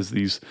said, is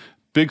these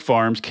big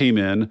farms came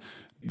in,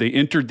 they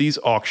entered these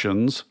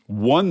auctions,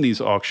 won these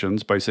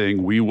auctions by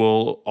saying, we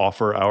will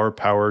offer our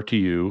power to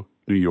you,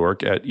 New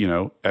York, at,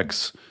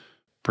 X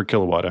per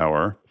kilowatt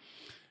hour.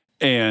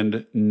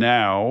 And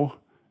now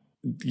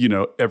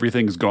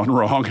everything's gone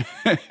wrong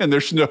and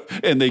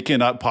and they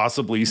cannot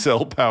possibly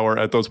sell power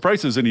at those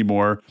prices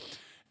anymore.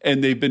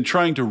 And they've been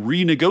trying to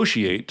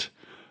renegotiate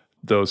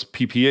those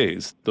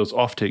PPAs, those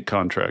offtake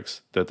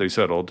contracts that they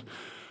settled.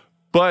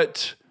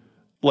 But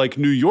like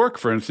New York,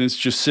 for instance,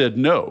 just said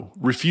no,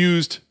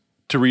 refused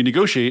to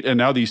renegotiate. And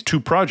now these 2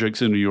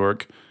 projects in New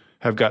York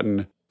have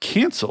gotten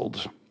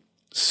canceled.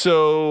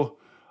 So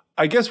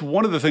I guess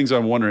one of the things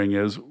I'm wondering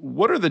is,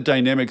 what are the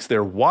dynamics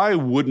there? Why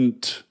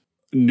wouldn't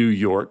New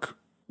York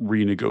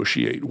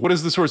renegotiate? What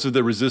is the source of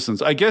the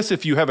resistance? I guess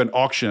if you have an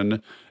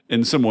auction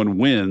and someone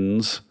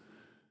wins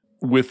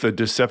with a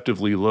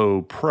deceptively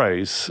low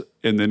price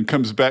and then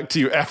comes back to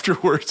you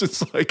afterwards,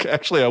 it's like,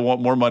 actually, I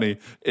want more money.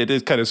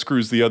 It kind of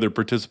screws the other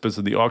participants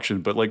in the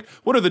auction. But like,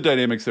 what are the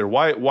dynamics there?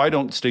 Why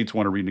don't states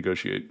want to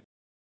renegotiate?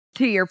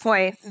 To your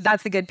point,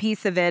 that's a good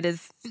piece of it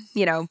is,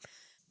 you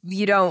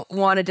don't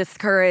want to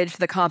discourage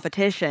the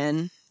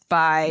competition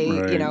by,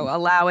 Right.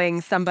 allowing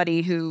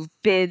somebody who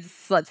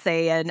bids, let's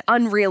say, an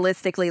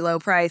unrealistically low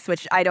price,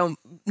 which I don't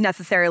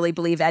necessarily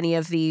believe any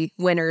of the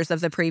winners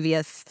of the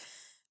previous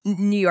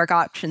New York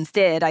auctions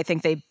did. I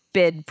think they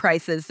bid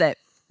prices that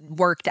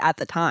worked at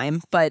the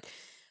time. But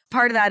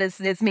part of that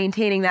is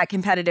maintaining that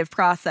competitive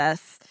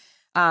process.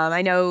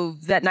 I know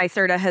that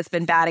NYSERDA has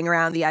been batting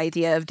around the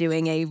idea of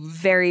doing a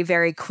very,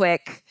 very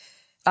quick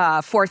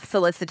forced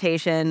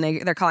solicitation.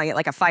 They're calling it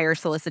like a fire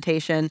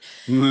solicitation,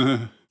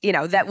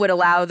 that would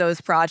allow those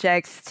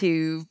projects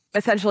to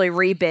essentially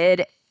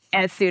rebid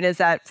as soon as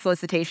that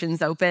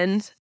solicitation's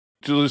opened.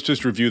 So let's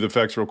just review the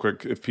facts real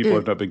quick. If people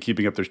have not been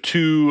keeping up, there's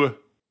 2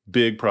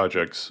 big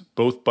projects,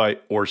 both by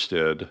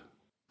Ørsted,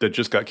 that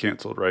just got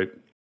canceled, right?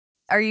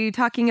 Are you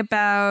talking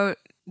about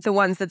the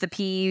ones that the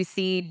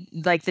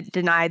PUC that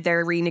denied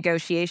their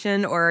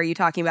renegotiation, or are you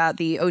talking about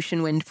the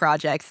ocean wind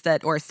projects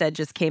that Ørsted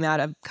just came out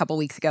a couple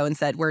weeks ago and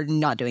said, we're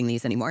not doing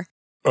these anymore?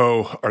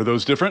 Oh, are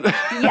those different?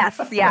 Yes,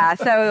 yeah.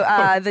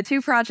 So the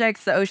 2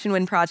 projects, the ocean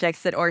wind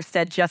projects that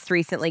Ørsted just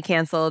recently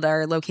canceled,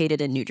 are located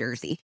in New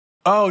Jersey.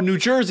 Oh, New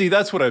Jersey,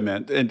 that's what I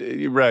meant. And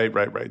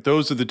right.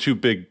 Those are the 2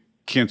 big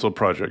canceled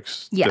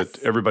projects that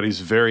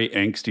everybody's very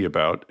angsty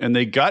about. And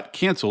they got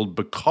canceled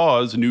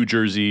because New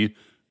Jersey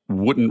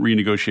wouldn't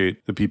renegotiate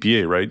the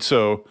PPA, right?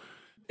 So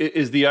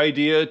is the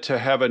idea to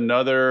have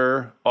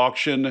another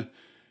auction,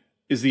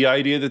 is the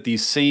idea that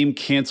these same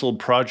canceled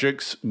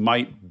projects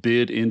might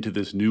bid into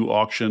this new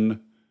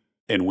auction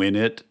and win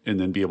it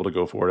and then be able to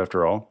go for it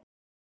after all?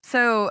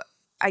 So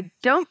I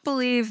don't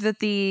believe that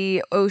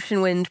the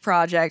ocean wind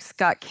projects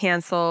got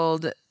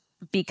canceled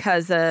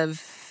because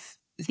of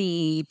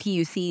the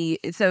PUC.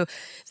 So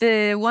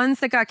the ones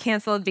that got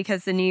canceled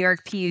because the New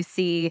York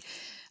PUC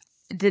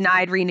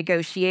denied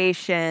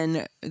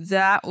renegotiation,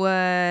 that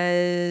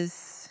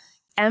was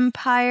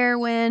Empire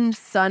Wind,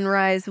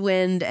 Sunrise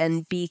Wind,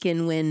 and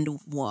Beacon Wind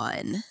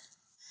 1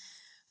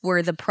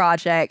 were the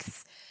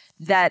projects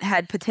that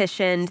had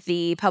petitioned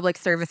the Public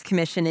Service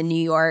Commission in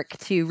New York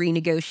to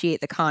renegotiate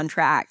the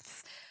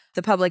contracts.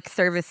 The Public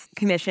Service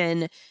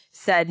Commission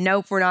said,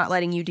 nope, we're not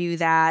letting you do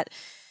that.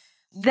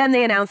 Then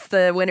they announced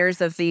the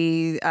winners of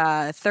the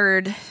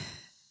 3rd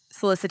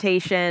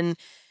solicitation,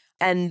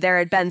 and there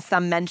had been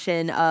some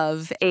mention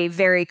of a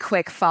very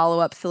quick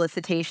follow-up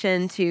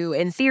solicitation to,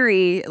 in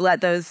theory,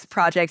 let those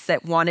projects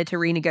that wanted to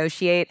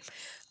renegotiate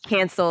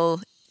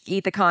cancel,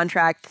 eat the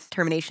contract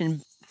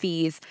termination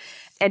fees,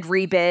 and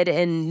rebid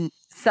in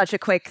such a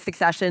quick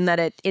succession that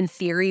it, in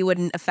theory,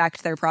 wouldn't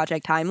affect their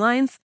project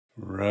timelines.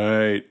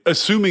 Right.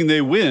 Assuming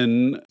they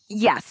win.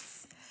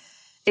 Yes,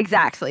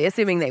 exactly.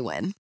 Assuming they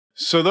win.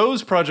 So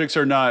those projects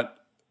are not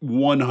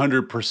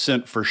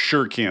 100% for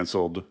sure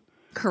canceled.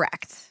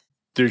 Correct.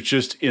 They're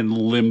just in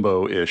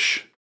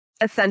limbo-ish.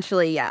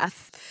 Essentially,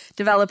 yes.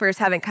 Developers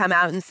haven't come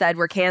out and said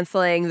we're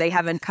canceling. They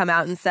haven't come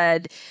out and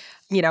said,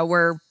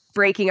 we're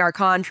breaking our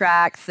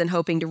contracts and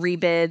hoping to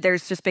rebid.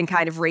 There's just been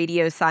kind of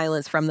radio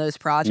silence from those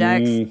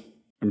projects.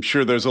 I'm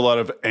sure there's a lot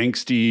of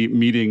angsty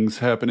meetings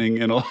happening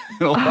in a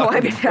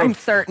lot of I'm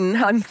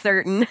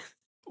certain.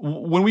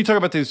 When we talk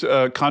about these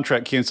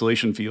contract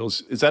cancellation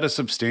fees, is that a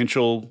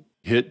substantial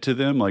hit to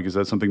them? Like, is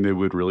that something they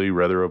would really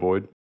rather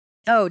avoid?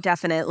 Oh,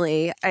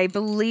 definitely. I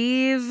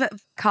believe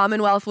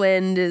Commonwealth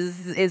Wind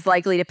is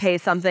likely to pay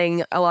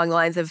something along the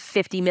lines of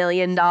 $50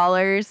 million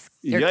or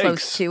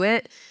close to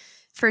it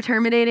for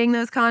terminating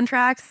those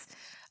contracts.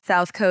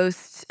 South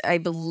Coast, I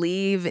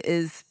believe,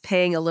 is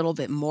paying a little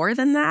bit more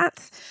than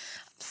that.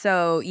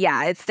 So,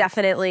 yeah, it's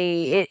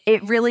definitely,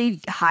 it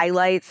really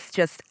highlights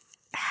just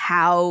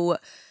how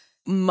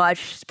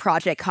much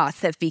project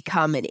costs have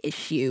become an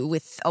issue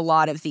with a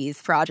lot of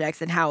these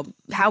projects, and how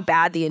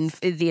bad the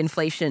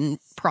inflation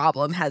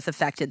problem has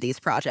affected these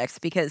projects.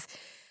 Because,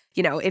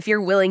 if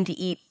you're willing to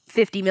eat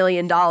 $50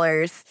 million,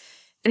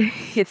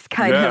 it's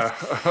kind of...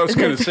 Yeah, I was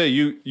going to say,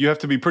 you have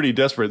to be pretty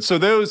desperate. So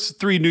those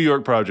 3 New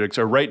York projects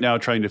are right now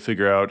trying to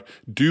figure out,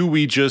 do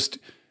we just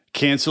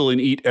cancel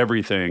and eat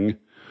everything,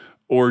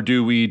 or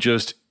do we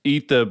just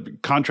eat the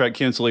contract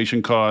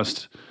cancellation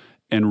cost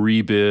and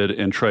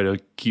rebid and try to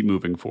keep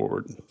moving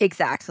forward?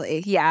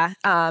 Exactly, yeah.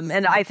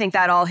 And I think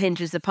that all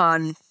hinges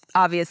upon,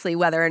 obviously,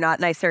 whether or not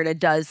NYSERDA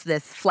does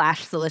this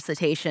flash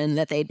solicitation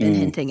that they'd been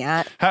hinting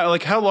at.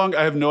 How long?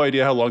 I have no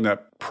idea how long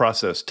that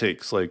process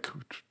takes. Like,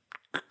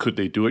 could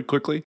they do it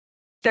quickly?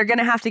 They're going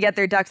to have to get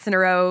their ducks in a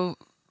row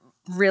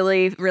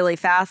really, really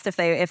fast if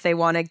they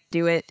want to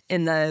do it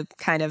in the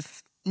kind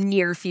of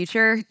near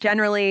future.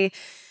 Generally,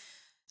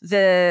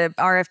 the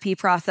RFP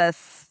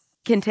process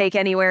can take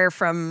anywhere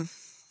from,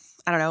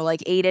 I don't know,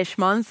 like 8-ish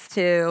months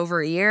to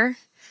over a year.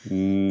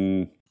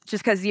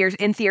 Just because you're,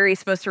 in theory,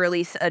 supposed to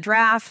release a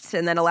draft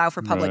and then allow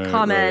for public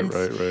comment.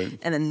 Right.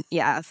 And then,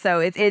 yeah, so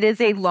it is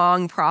a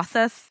long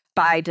process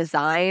by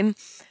design.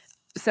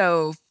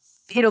 So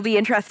it'll be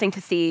interesting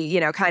to see, you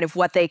know, kind of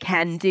what they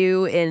can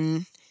do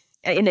in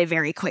a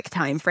very quick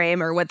time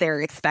frame, or what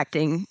they're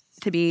expecting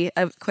to be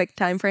a quick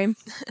time frame.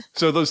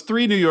 So those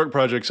 3 New York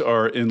projects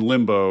are in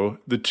limbo.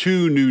 The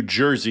 2 New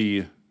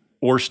Jersey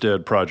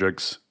Ørsted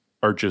projects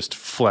are just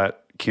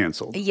flat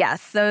canceled.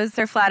 Yes, those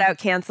are flat out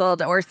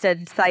canceled.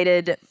 Ørsted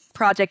cited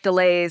project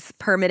delays,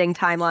 permitting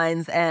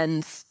timelines,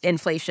 and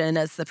inflation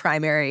as the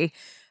primary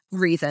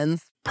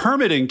reasons.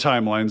 Permitting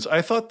timelines,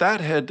 I thought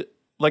that had,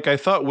 like, I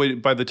thought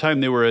by the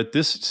time they were at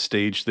this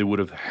stage, they would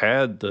have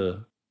had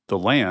the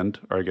land,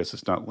 or I guess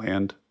it's not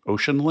land,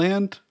 ocean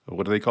land?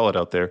 What do they call it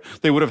out there?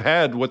 They would have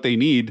had what they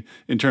need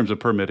in terms of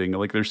permitting.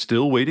 Like, they're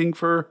still waiting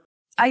for?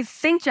 I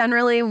think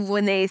generally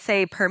when they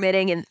say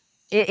permitting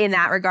in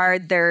that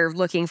regard, they're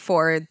looking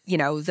for, you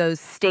know, those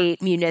state,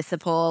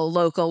 municipal,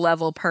 local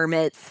level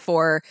permits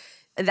for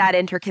that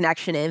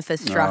interconnection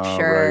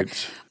infrastructure,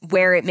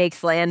 where it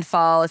makes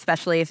landfall,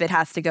 especially if it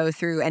has to go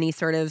through any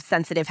sort of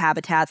sensitive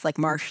habitats like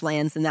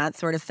marshlands and that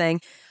sort of thing.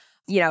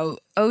 You know,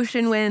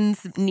 ocean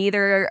winds,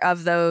 neither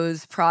of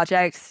those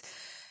projects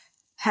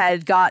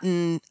had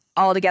gotten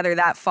altogether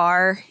that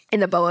far in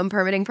the BOEM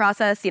permitting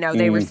process. You know,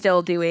 they were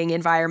still doing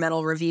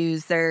environmental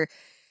reviews. Their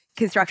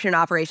construction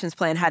operations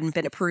plan hadn't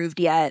been approved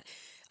yet.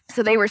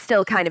 So they were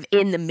still kind of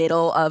in the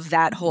middle of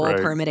that whole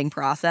permitting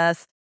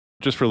process.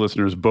 Just for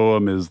listeners,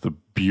 BOEM is the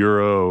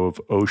Bureau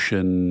of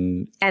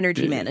Ocean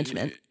Energy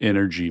Management.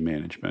 Energy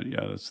Management.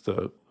 Yeah, that's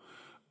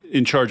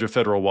in charge of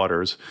federal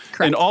waters.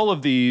 Correct. And all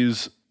of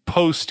these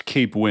post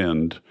Cape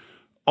Wind,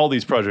 all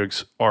these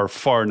projects are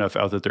far enough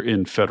out that they're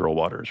in federal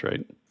waters,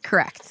 right?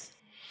 Correct.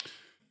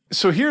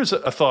 So here's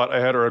a thought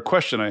I had, or a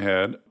question I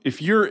had. If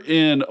you're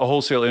in a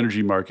wholesale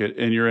energy market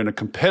and you're in a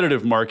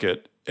competitive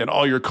market and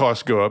all your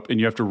costs go up and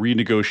you have to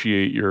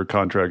renegotiate your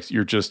contracts,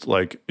 you're just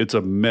like, it's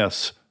a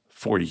mess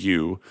for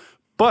you.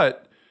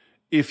 But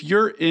if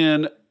you're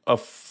in a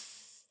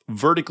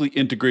vertically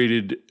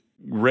integrated,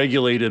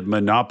 regulated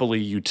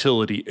monopoly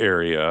utility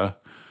area,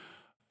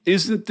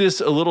 isn't this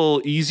a little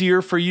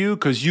easier for you?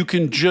 Because you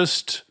can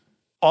just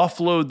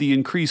offload the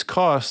increased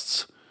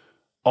costs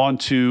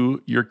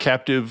onto your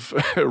captive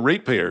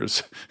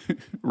ratepayers,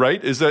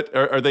 right?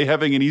 Are they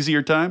having an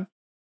easier time?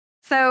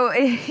 So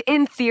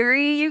in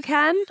theory, you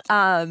can.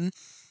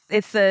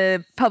 It's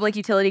the Public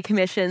Utility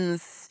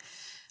Commission's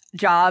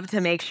job to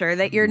make sure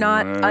that you're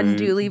not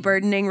unduly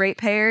burdening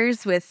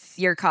ratepayers with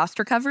your cost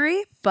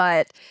recovery.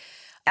 But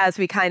as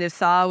we kind of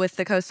saw with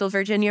the Coastal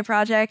Virginia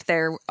project,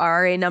 there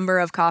are a number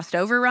of cost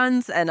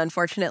overruns, and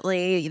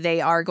unfortunately, they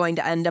are going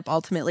to end up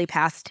ultimately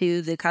passed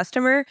to the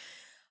customer.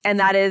 And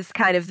that is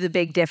kind of the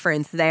big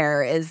difference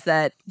there, is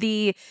that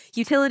the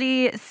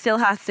utility still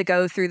has to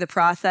go through the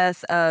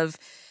process of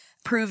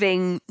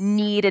proving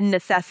need and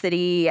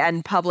necessity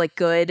and public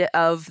good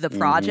of the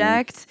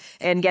project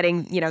and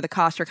getting, you know, the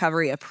cost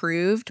recovery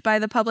approved by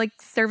the Public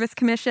Service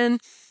Commission.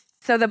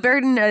 So the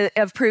burden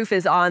of proof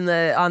is on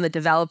the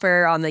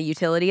developer, on the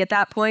utility at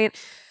that point.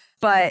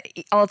 But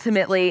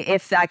ultimately,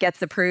 if that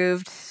gets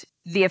approved,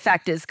 the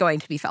effect is going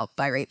to be felt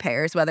by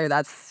ratepayers, whether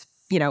that's,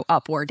 you know,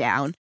 up or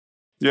down.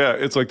 Yeah,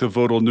 it's like the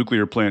Vogtle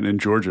nuclear plant in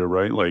Georgia,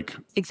 right? Like,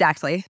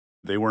 exactly.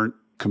 They weren't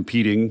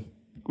competing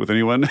with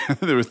anyone.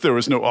 there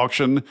was no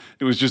auction.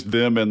 It was just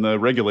them and the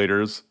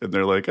regulators. And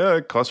they're like,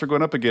 costs are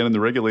going up again. And the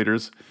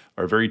regulators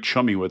are very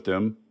chummy with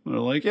them. And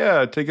they're like,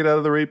 yeah, take it out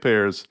of the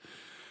ratepayers.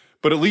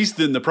 But at least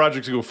then the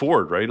projects go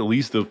forward, right? At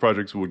least those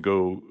projects would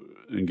go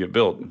and get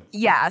built.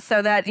 Yeah,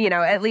 so that, you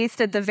know, at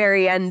least at the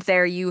very end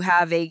there, you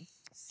have a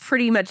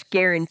pretty much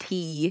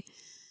guarantee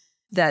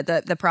that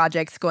the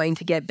project's going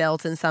to get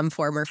built in some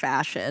form or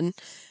fashion.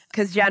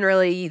 Because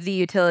generally the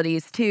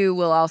utilities, too,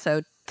 will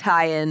also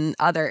tie in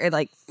other,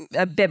 like,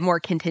 a bit more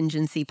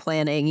contingency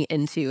planning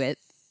into it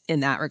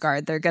in that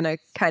regard. They're going to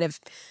kind of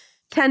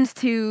tend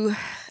to,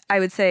 I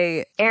would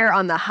say, err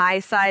on the high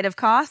side of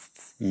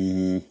costs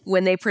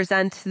when they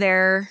present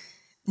their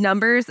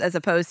numbers, as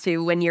opposed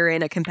to when you're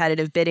in a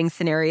competitive bidding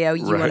scenario,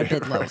 you want to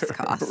bid lowest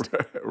cost.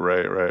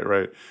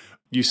 Right.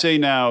 You say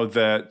now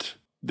that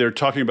they're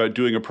talking about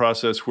doing a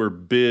process where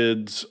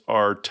bids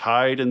are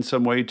tied in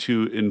some way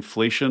to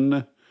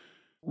inflation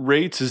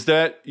rates. Is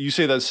that, you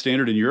say that's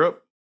standard in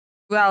Europe?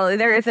 Well,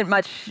 there isn't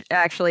much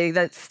actually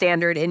that's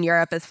standard in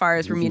Europe as far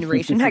as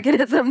remuneration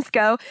mechanisms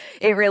go.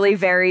 It really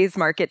varies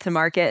market to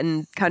market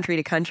and country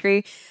to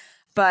country.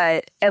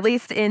 But at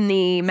least in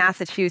the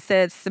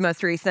Massachusetts, the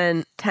most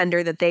recent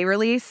tender that they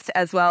released,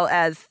 as well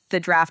as the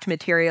draft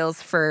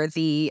materials for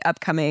the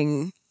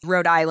upcoming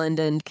Rhode Island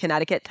and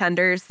Connecticut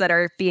tenders that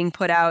are being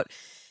put out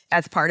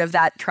as part of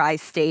that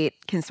tri-state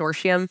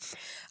consortium,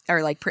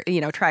 or like,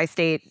 you know,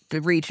 tri-state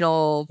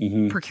regional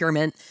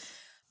procurement.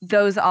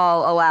 those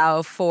all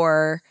allow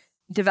for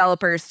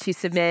developers to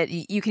submit.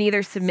 You can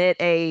either submit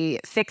a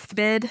fixed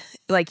bid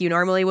like you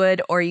normally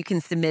would, or you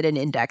can submit an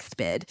indexed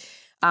bid.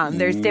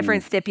 There's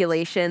different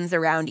stipulations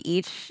around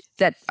each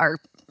that are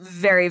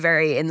very,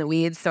 very in the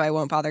weeds, so I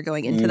won't bother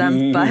going into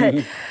them.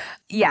 But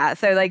yeah,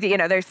 so like,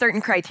 there's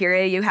certain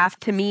criteria you have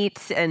to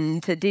meet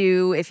and to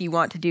do if you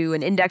want to do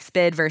an index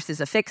bid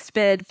versus a fixed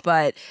bid.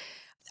 But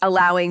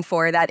allowing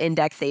for that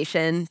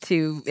indexation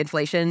to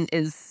inflation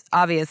is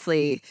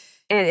obviously,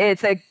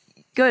 it's a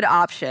good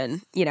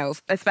option,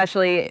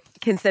 especially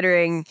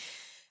considering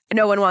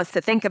no one wants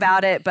to think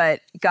about it,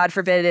 but God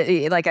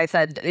forbid, like I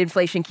said,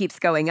 inflation keeps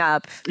going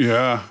up.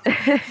 Yeah.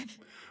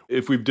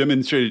 If we've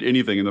demonstrated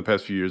anything in the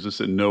past few years, it's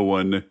that no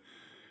one,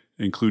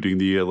 including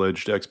the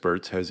alleged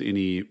experts, has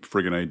any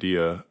friggin'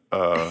 idea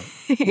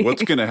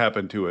what's going to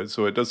happen to it.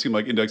 So it does seem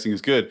like indexing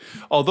is good.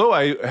 Although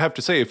I have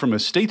to say, from a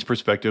state's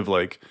perspective,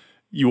 like,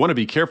 you want to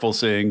be careful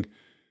saying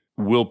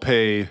we'll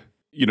pay,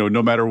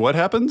 no matter what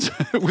happens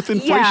with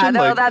inflation.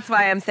 Yeah, that's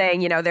why I'm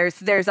saying,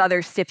 there's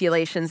other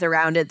stipulations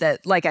around it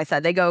that, like I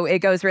said, it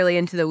goes really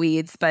into the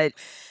weeds, but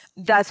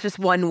that's just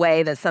one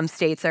way that some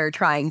states are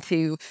trying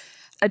to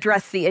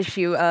address the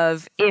issue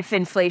of if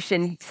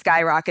inflation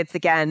skyrockets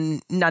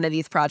again, none of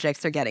these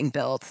projects are getting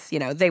built.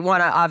 They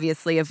want to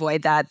obviously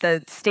avoid that.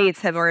 The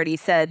states have already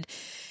said,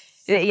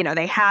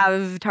 they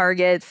have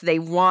targets. They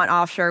want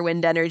offshore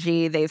wind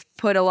energy. They've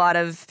put a lot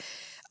of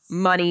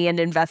money and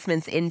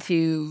investments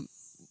into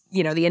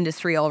the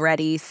industry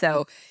already.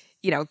 So,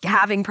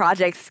 having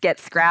projects get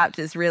scrapped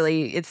is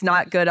really, it's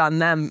not good on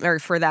them or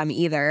for them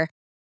either.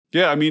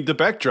 Yeah, I mean, the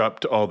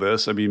backdrop to all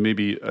this, I mean,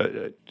 maybe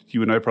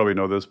you and I probably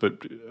know this, but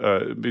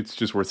it's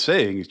just worth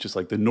saying. It's just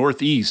like the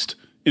Northeast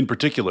in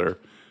particular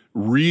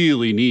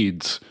really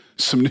needs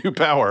some new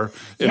power.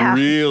 And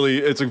really,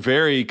 it's a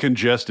very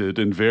congested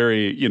and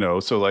very,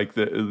 so like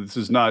this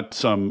is not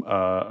some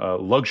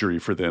luxury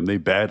for them. They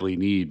badly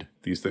need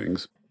these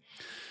things.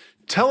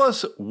 Tell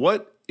us,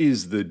 what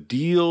is the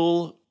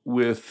deal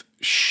with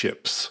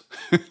ships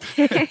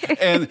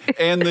and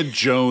the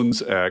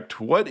Jones Act?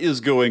 What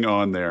is going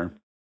on there?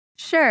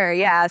 Sure,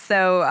 yeah.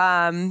 So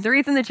the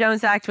reason the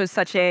Jones Act was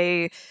such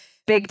a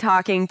big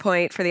talking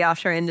point for the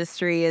offshore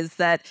industry is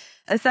that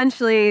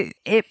essentially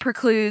it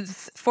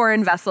precludes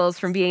foreign vessels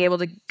from being able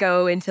to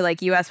go into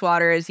like U.S.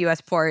 waters, U.S.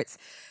 ports,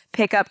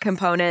 pick up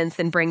components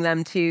and bring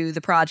them to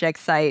the project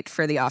site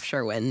for the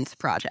offshore wind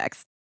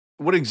projects.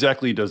 What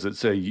exactly does it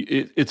say?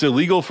 It's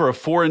illegal for a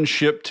foreign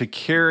ship to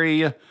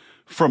carry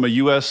from a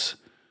U.S.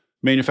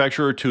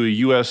 manufacturer to a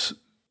U.S.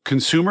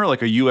 consumer,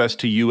 like a U.S.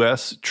 to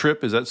U.S.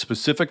 trip? Is that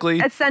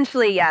specifically?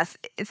 Essentially, yes.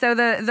 So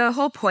the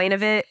whole point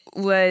of it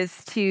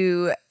was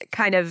to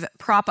kind of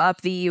prop up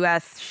the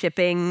U.S.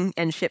 shipping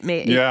and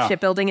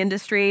shipbuilding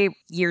industry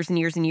years and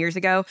years and years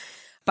ago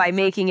by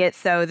making it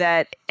so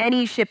that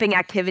any shipping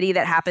activity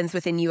that happens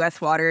within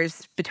U.S.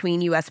 waters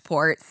between U.S.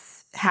 ports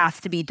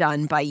has to be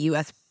done by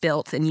U.S.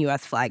 built and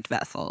U.S. flagged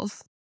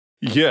vessels.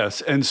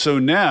 Yes. And so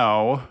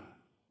now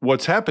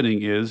what's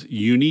happening is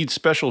you need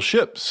special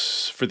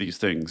ships for these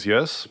things,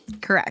 yes?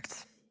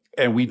 Correct.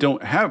 And we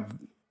don't have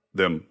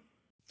them.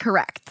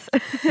 Correct.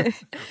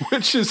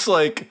 Which is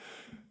like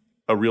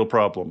a real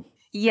problem.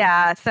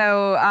 Yeah.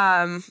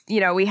 So,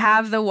 we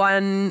have the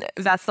one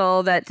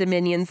vessel that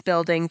Dominion's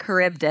building,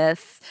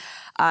 Charybdis,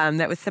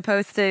 that was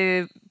supposed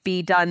to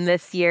be done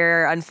this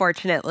year,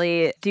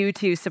 unfortunately, due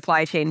to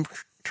supply chain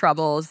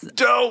troubles.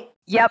 Don't!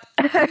 Yep.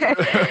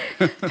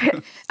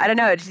 I don't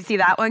know. Did you see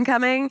that one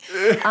coming?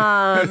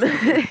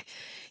 The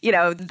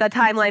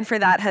timeline for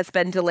that has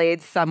been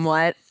delayed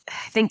somewhat.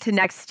 I think to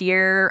next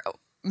year,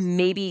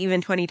 maybe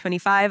even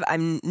 2025.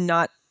 I'm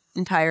not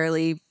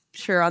entirely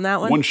sure on that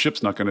one. One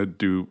ship's not going to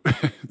do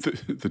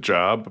the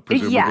job,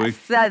 presumably.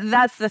 Yes,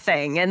 that's the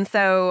thing. And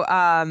so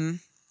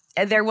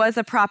there was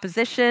a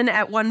proposition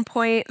at one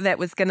point that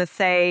was going to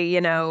say,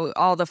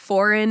 all the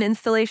foreign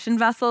installation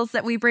vessels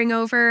that we bring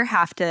over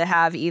have to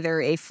have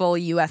either a full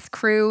U.S.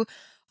 crew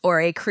or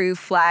a crew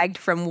flagged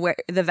from where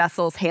the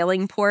vessel's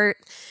hailing port.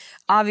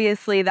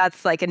 Obviously,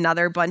 that's like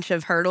another bunch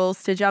of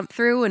hurdles to jump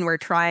through, and we're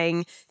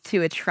trying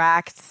to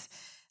attract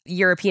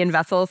European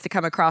vessels to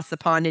come across the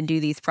pond and do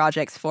these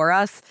projects for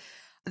us.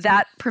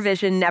 That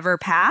provision never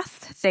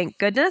passed, thank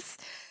goodness,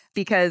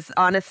 because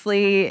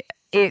honestly,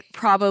 it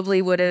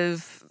probably would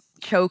have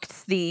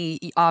choked the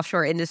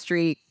offshore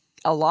industry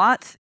a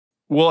lot.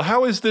 Well,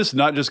 how is this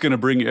not just going to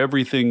bring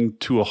everything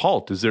to a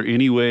halt? Is there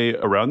any way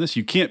around this?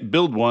 You can't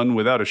build one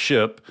without a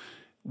ship.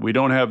 We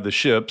don't have the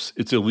ships.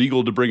 It's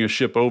illegal to bring a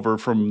ship over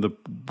from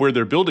where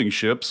they're building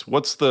ships.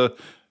 What's the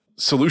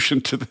solution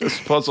to this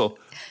puzzle?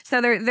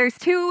 So there's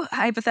two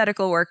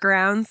hypothetical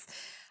workarounds.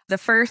 The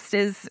first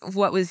is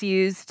what was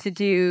used to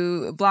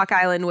do Block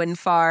Island Wind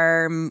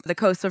Farm, the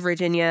coastal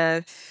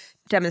Virginia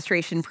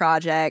demonstration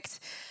project,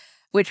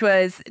 which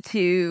was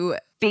to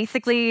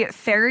basically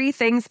ferry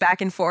things back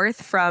and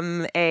forth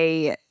from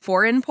a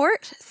foreign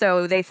port.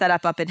 So they set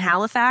up in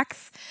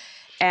Halifax.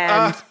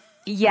 And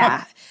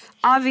Yeah.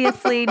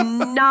 Obviously,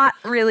 not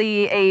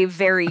really a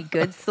very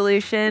good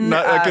solution.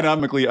 Not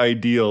economically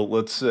ideal,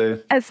 let's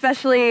say.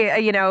 Especially,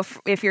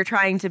 if you're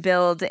trying to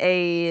build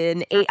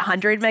an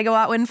 800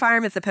 megawatt wind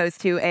farm as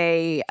opposed to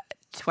a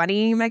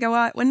 20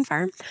 megawatt wind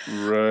farm.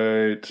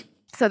 Right.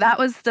 So that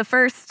was the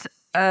first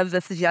of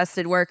the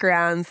suggested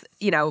workarounds.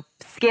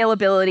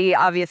 Scalability,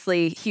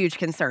 obviously, huge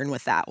concern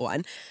with that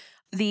one.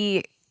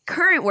 The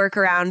current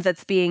workaround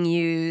that's being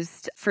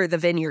used for the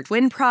Vineyard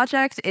Wind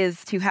project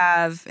is to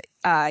have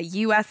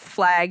U.S.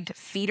 flagged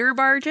feeder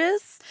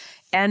barges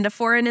and a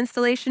foreign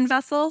installation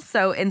vessel.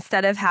 So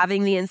instead of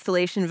having the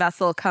installation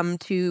vessel come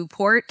to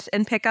port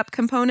and pick up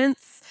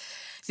components,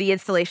 the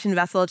installation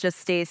vessel just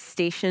stays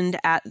stationed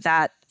at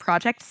that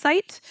project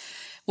site,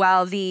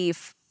 while the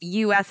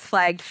U.S.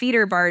 flagged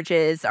feeder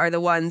barges are the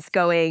ones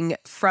going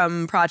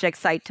from project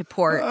site to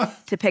port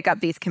to pick up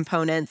these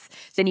components.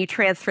 Then you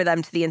transfer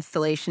them to the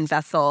installation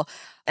vessel,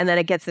 and then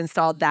it gets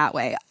installed that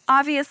way.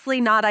 Obviously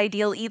not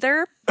ideal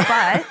either,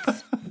 but...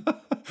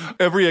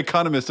 Every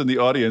economist in the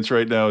audience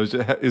right now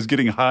is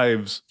getting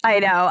hives. I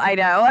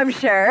know, I'm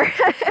sure.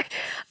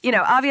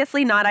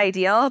 Obviously not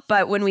ideal,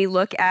 but when we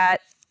look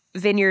at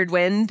Vineyard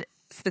Wind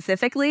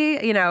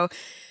specifically,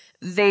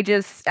 they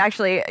just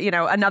actually,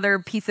 another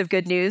piece of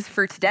good news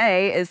for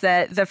today is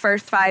that the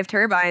first 5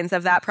 turbines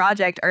of that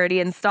project are already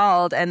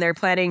installed and they're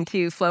planning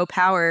to flow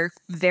power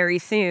very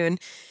soon.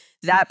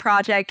 That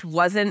project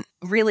wasn't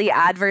really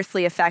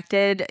adversely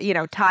affected,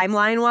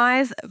 timeline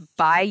wise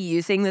by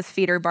using this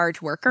feeder barge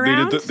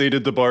workaround. They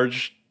did the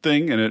barge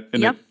thing and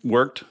Yep. It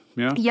worked.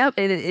 Yeah. Yep.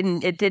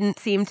 It didn't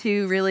seem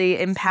to really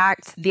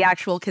impact the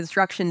actual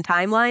construction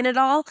timeline at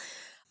all.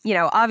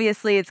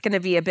 Obviously it's going to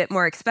be a bit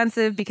more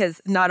expensive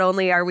because not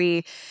only are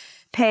we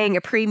paying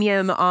a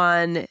premium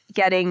on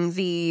getting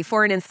the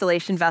foreign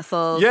installation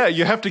vessels. Yeah,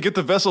 you have to get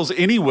the vessels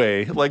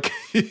anyway. Like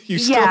you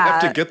still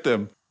have to get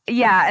them.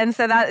 Yeah. And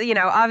so that,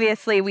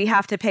 obviously we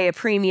have to pay a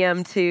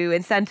premium to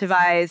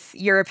incentivize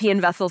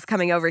European vessels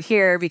coming over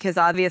here because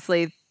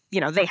obviously,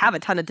 they have a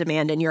ton of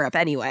demand in Europe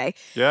anyway.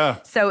 Yeah.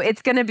 So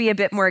it's going to be a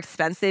bit more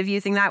expensive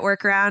using that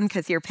workaround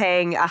because you're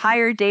paying a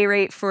higher day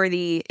rate for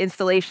the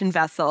installation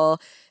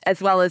vessel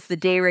as well as the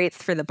day rates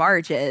for the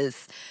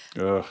barges.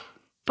 Ugh.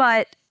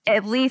 But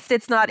at least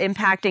it's not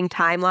impacting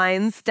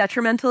timelines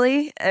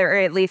detrimentally, or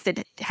at least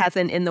it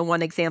hasn't in the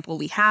one example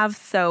we have.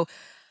 So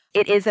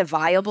it is a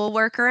viable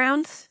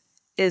workaround,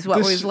 is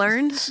what we've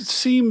learned.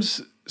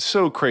 Seems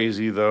so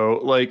crazy, though.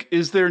 Like,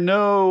 is there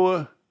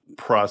no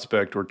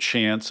prospect or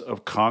chance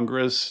of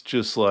Congress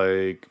just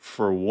like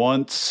for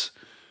once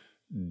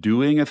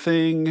doing a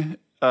thing?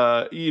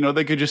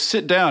 They could just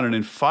sit down and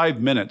in 5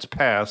 minutes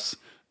pass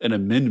an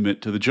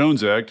amendment to the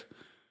Jones Act,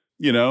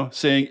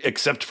 saying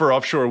except for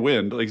offshore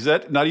wind. Like, is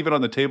that not even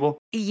on the table?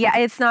 Yeah,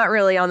 it's not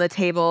really on the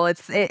table.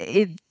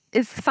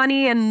 It's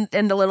funny and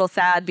a little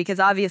sad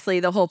because obviously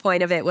the whole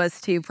point of it was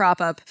to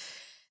prop up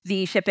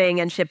the shipping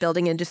and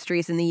shipbuilding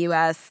industries in the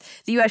U.S.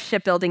 The U.S.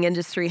 shipbuilding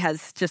industry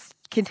has just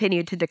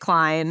continued to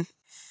decline.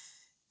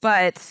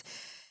 But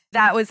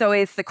that was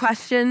always the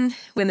question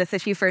when this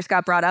issue first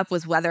got brought up,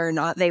 was whether or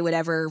not they would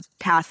ever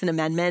pass an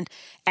amendment.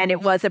 And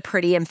it was a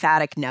pretty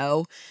emphatic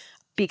no,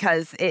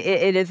 because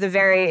it is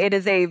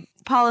a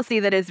policy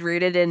that is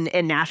rooted in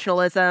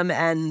nationalism.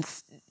 And,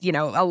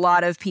 a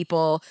lot of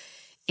people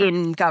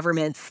in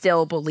government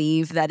still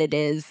believe that it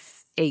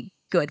is a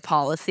good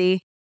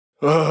policy.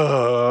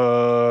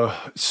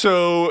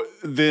 So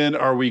then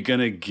are we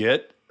going to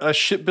get a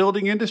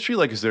shipbuilding industry?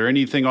 Like, is there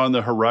anything on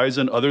the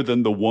horizon other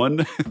than the one,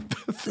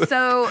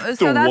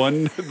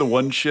 the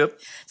one ship?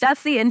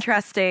 That's the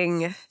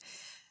interesting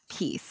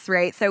piece,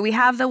 right? So we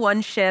have the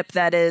one ship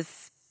that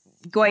is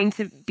going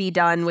to be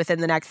done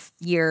within the next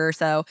year or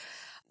so.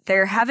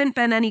 There haven't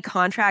been any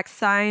contracts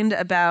signed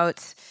to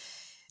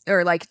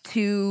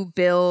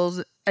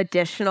build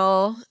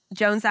additional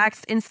Jones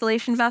Act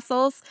installation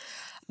vessels.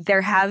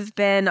 There have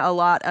been a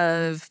lot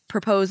of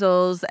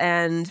proposals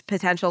and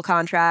potential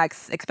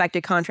contracts,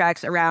 expected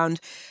contracts around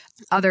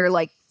other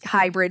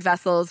hybrid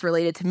vessels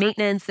related to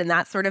maintenance and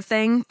that sort of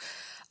thing,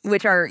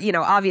 which are,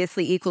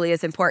 obviously equally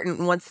as important.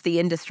 Once the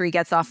industry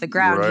gets off the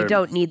ground, right, you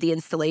don't need the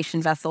installation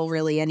vessel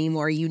really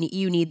anymore.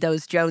 You need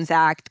those Jones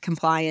Act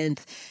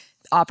compliant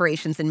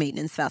operations and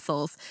maintenance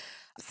vessels.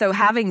 So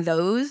having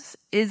those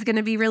is going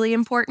to be really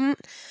important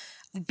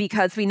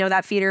because we know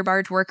that feeder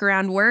barge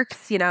workaround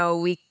works.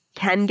 We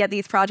can get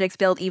these projects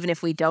built even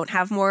if we don't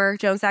have more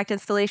Jones Act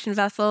installation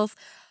vessels.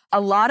 A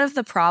lot of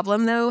the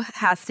problem, though,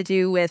 has to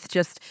do with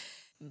just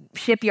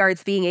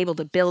shipyards being able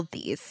to build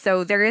these.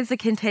 So there is a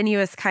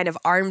continuous kind of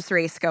arms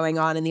race going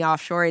on in the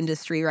offshore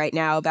industry right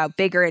now about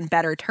bigger and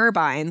better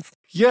turbines.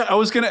 Yeah, I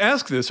was going to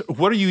ask this.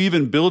 What are you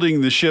even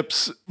building the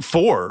ships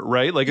for,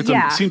 right? Like, it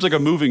seems like a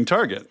moving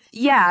target.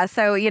 Yeah,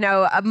 so,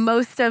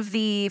 most of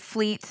the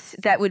fleet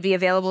that would be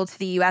available to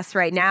the U.S.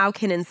 right now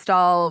can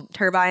install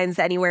turbines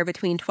anywhere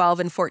between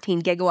 12 and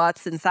 14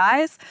 gigawatts in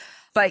size.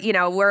 But,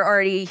 we're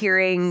already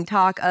hearing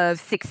talk of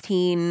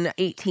 16,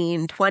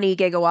 18, 20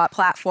 gigawatt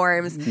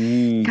platforms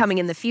coming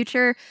in the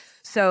future.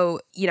 So,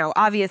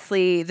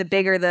 obviously, the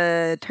bigger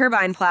the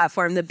turbine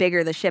platform, the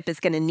bigger the ship is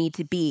going to need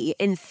to be.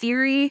 In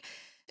theory,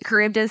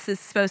 Charybdis is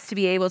supposed to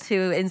be able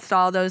to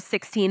install those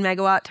 16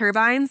 megawatt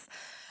turbines,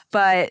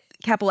 but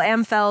Keppel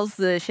Amfels,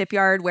 the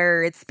shipyard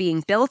where it's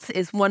being built,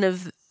 is one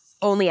of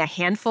only a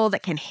handful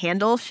that can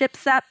handle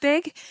ships that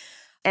big.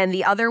 And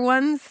the other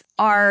ones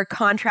are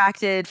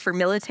contracted for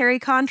military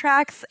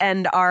contracts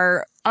and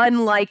are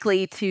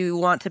unlikely to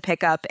want to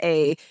pick up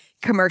a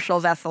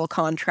commercial vessel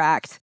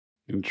contract.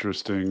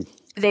 Interesting.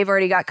 They've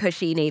already got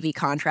cushy Navy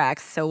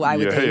contracts, so why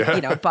would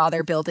they,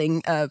 bother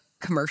building a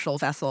commercial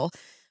vessel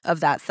of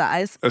that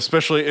size?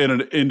 Especially in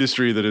an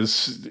industry that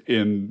is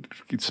in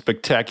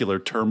spectacular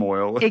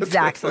turmoil.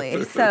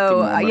 Exactly.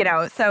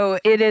 So, so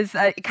it is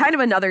kind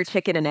of another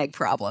chicken and egg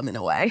problem in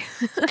a way.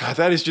 God,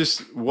 that is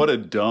just what a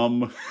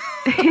dumb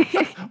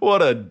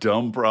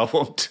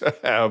problem to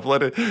have.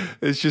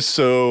 It's just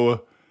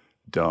so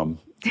dumb.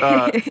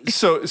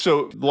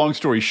 So long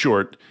story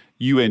short,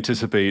 you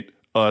anticipate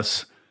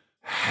us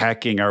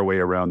hacking our way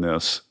around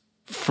this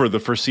for the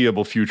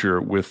foreseeable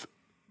future with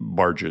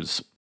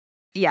barges.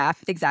 Yeah,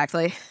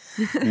 exactly.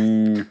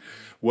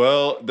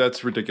 Well,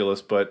 that's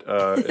ridiculous, but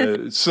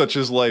such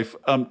is life.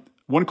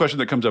 One question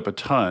that comes up a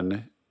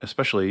ton,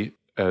 especially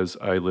as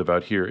I live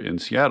out here in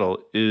Seattle,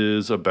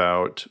 is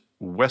about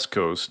West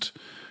Coast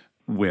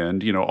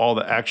wind. All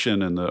the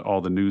action and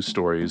all the news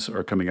stories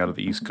are coming out of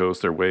the East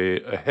Coast. They're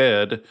way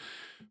ahead,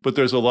 but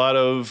there's a lot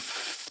of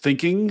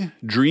thinking,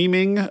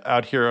 dreaming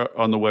out here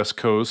on the West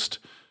Coast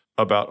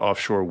about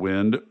offshore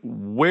wind.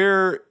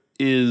 Where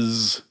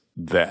is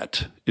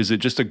that? Is it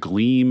just a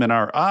gleam in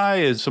our eye?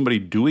 Is somebody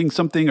doing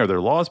something? Are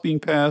there laws being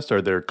passed?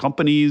 Are there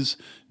companies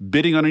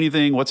bidding on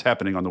anything? What's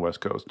happening on the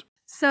West Coast?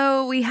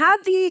 So we had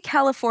the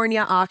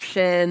California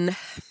auction. I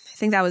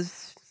think that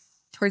was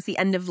towards the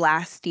end of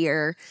last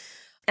year.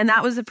 And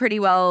that was a pretty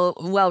well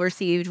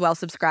received, well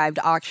subscribed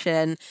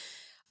auction.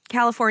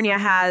 California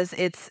has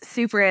its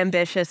super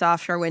ambitious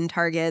offshore wind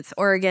targets.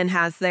 Oregon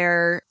has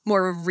their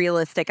more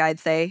realistic, I'd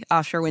say,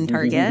 offshore wind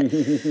target.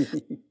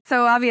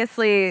 So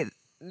obviously,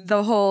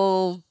 the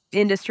whole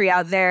industry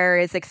out there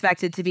is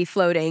expected to be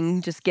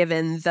floating, just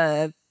given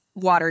the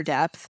water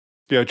depth.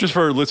 Yeah, just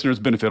for our listeners'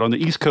 benefit, on the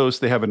East Coast,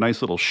 they have a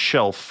nice little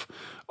shelf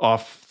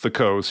off the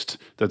coast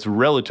that's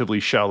relatively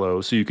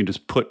shallow, so you can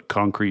just put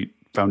concrete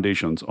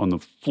foundations on the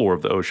floor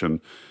of the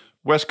ocean.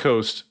 West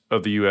Coast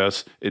of the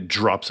U.S., it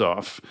drops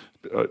off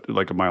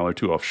like a mile or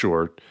two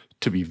offshore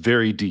to be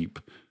very deep,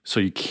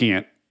 so you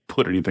can't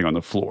put anything on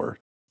the floor.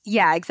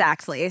 Yeah,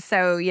 exactly.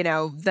 So,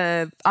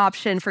 the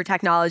option for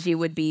technology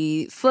would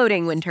be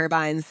floating wind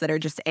turbines that are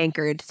just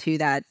anchored to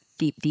that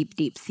deep, deep,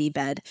 deep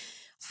seabed.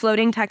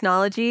 Floating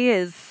technology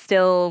is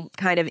still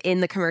kind of in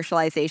the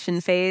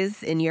commercialization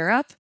phase in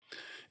Europe.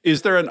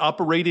 Is there an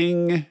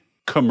operating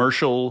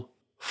commercial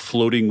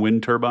floating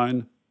wind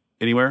turbine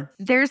anywhere?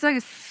 There's a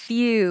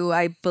few,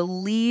 I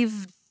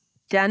believe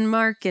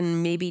Denmark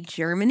and maybe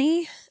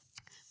Germany,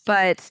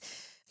 but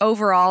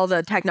overall,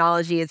 the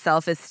technology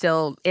itself is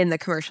still in the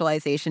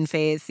commercialization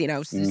phase,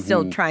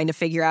 still trying to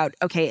figure out,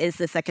 okay, is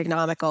this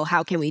economical?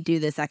 How can we do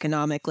this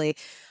economically?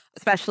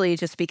 Especially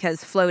just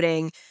because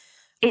floating,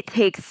 it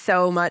takes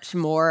so much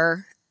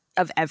more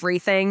of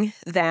everything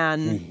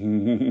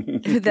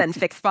than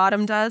fixed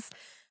bottom does.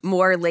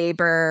 More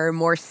labor,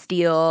 more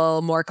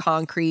steel, more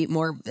concrete,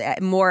 more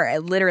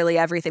literally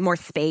everything, more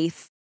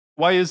space.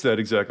 Why is that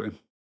exactly?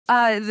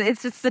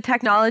 It's just the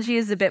technology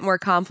is a bit more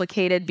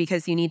complicated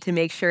because you need to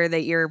make sure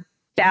that you're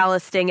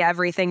ballasting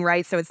everything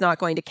right so it's not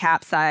going to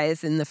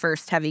capsize in the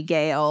first heavy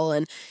gale.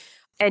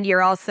 And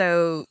you're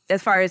also,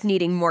 as far as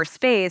needing more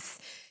space,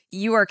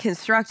 you are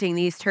constructing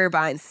these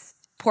turbines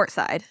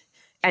portside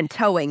and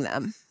towing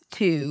them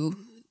to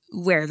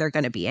where they're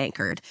going to be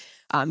anchored.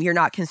 You're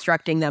not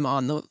constructing them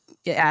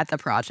at the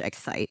project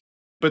site.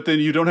 But then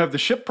you don't have the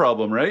ship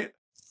problem, right?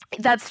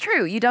 That's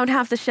true. You don't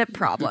have the ship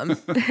problem.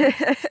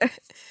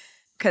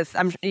 Because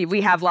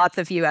we have lots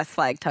of U.S.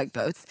 flag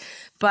tugboats.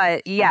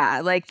 But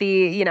yeah,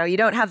 you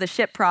don't have the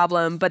ship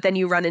problem, but then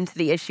you run into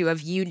the issue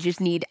of you just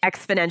need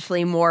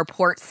exponentially more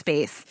port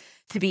space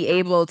to be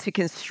able to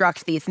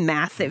construct these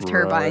massive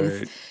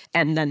turbines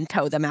and then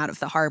tow them out of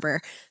the harbor.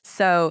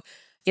 So,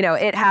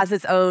 it has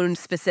its own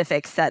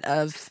specific set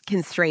of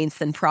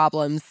constraints and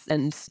problems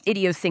and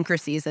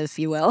idiosyncrasies, if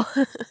you will.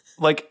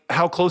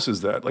 How close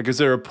is that? Is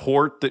there a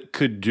port that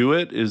could do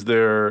it? Is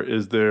there,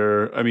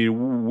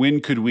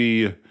 when could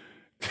we...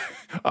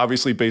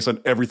 Obviously, based on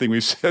everything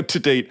we've said to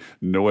date,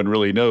 no one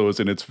really knows,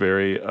 and it's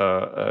very,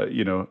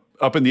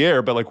 up in the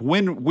air. But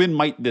when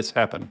might this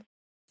happen?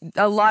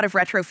 A lot of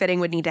retrofitting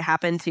would need to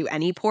happen to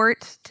any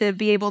port to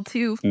be able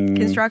to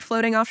construct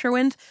floating offshore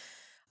wind.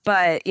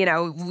 But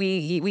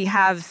we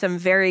have some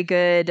very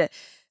good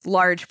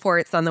large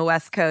ports on the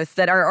West Coast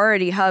that are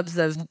already hubs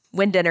of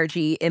wind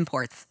energy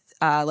imports,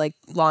 like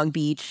Long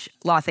Beach,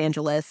 Los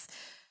Angeles,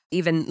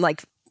 even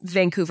like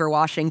Vancouver,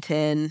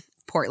 Washington,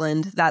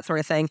 Portland, that sort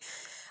of thing.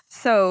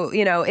 So,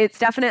 it's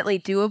definitely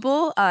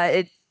doable.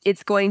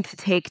 It's going to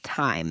take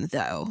time,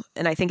 though.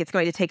 And I think it's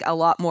going to take a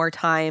lot more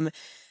time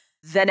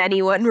than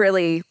anyone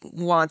really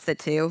wants it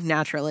to,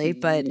 naturally.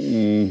 But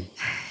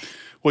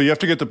Well, you have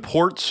to get the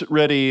ports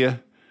ready.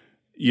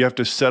 You have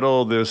to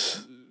settle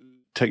this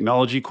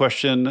technology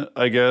question,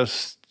 I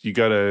guess. You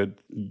got to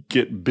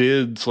get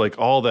bids, like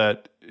all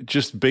that,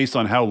 just based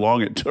on how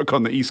long it took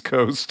on the East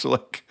Coast.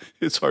 Like,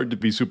 it's hard to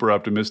be super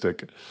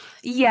optimistic.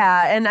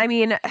 yeah, and I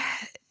mean,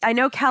 I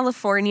know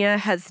California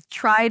has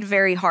tried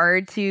very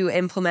hard to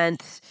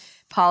implement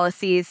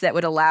policies that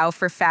would allow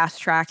for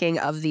fast tracking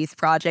of these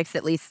projects,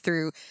 at least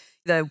through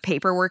the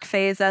paperwork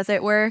phase, as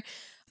it were,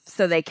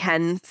 so they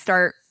can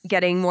start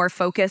getting more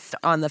focused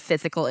on the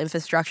physical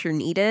infrastructure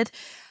needed.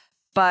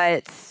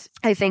 But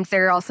I think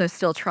they're also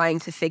still trying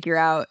to figure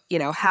out,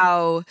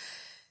 how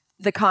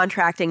the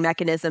contracting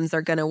mechanisms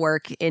are going to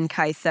work in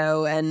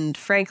CAISO. And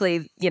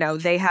frankly,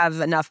 they have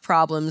enough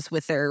problems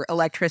with their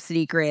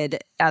electricity grid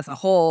as a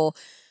whole,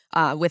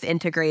 with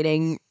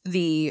integrating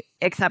the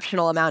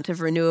exceptional amount of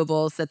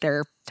renewables that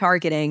they're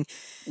targeting.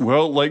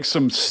 Well, like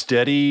some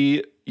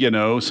steady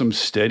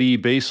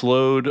base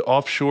load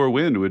offshore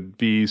wind would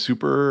be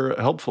super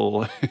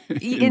helpful.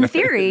 In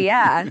theory,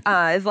 yeah.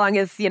 As long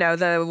as,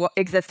 the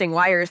existing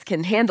wires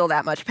can handle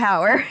that much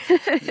power.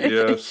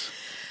 Yes.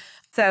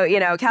 So,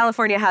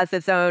 California has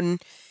its own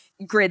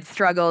grid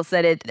struggles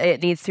that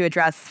it needs to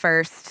address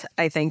first,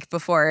 I think,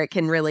 before it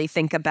can really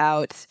think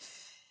about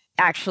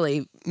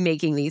actually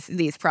making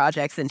these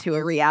projects into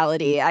a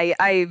reality.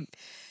 I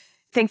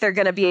think they're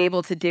going to be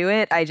able to do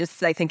it. I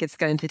think it's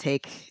going to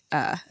take.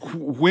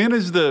 When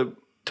is the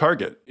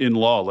target in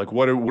law? Like,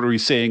 what are we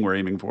saying we're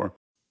aiming for?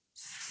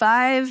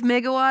 5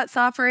 megawatts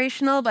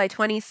operational by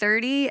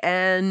 2030,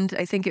 and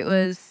I think it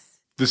was.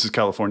 This is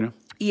California.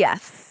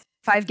 Yes,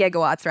 5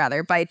 gigawatts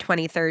rather by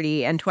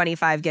 2030, and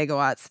 25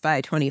 gigawatts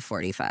by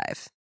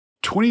 2045.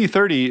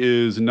 2030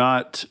 is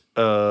not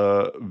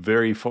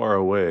very far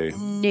away.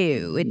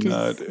 No, it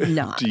is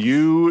not. Do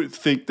you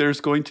think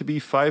there's going to be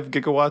 5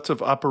 gigawatts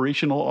of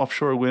operational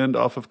offshore wind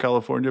off of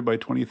California by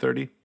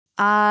 2030?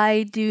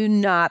 I do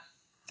not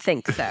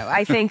think so.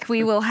 I think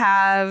we will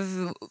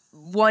have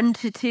 1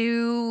 to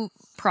 2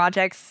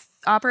 projects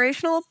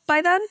operational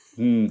by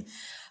then.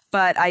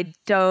 But I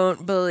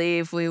don't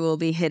believe we will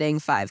be hitting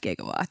 5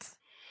 gigawatts.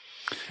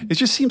 It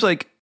just seems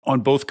like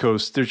on both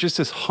coasts, there's just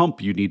this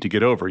hump you need to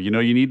get over. You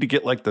need to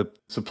get like the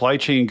supply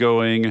chain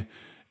going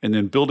and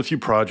then build a few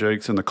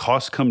projects, and the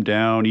costs come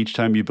down each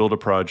time you build a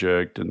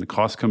project, and the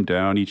costs come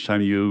down each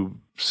time you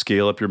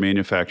scale up your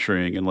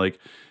manufacturing. And like,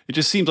 it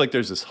just seems like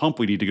there's this hump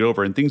we need to get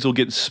over, and things will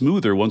get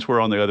smoother once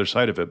we're on the other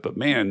side of it. But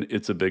man,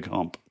 it's a big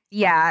hump.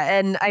 Yeah.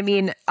 And I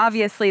mean,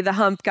 obviously the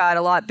hump got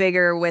a lot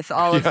bigger with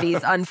all of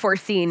these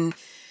unforeseen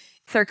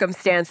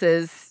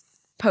circumstances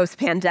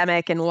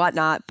post-pandemic and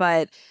whatnot.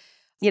 But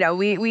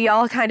we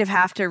all kind of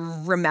have to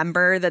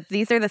remember that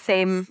these are the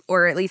same,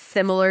 or at least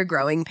similar,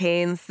 growing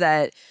pains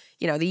that,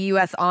 the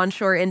U.S.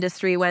 onshore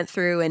industry went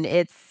through in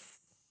its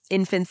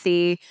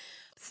infancy.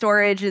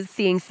 Storage is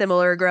seeing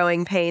similar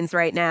growing pains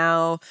right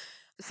now.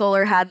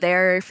 Solar had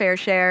their fair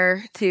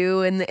share,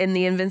 too, in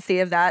the infancy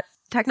of that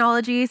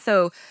technology.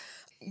 So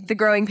the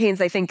growing pains,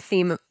 I think,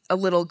 seem a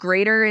little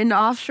greater in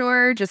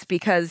offshore just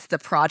because the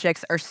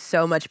projects are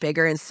so much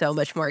bigger and so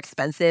much more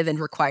expensive and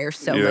require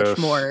so much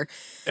more.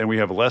 And we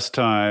have less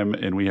time,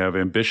 and we have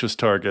ambitious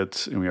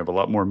targets, and we have a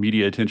lot more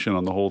media attention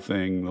on the whole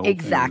thing.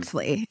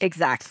 Exactly.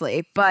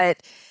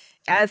 But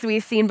as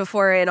we've seen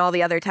before in all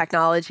the other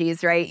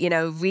technologies, right,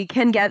 we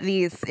can get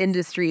these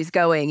industries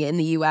going in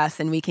the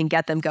U.S. and we can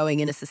get them going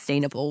in a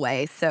sustainable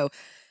way. So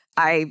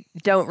I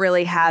don't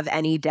really have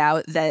any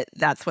doubt that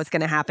that's what's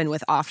going to happen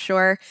with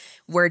offshore.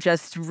 We're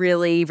just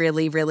really,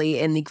 really, really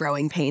in the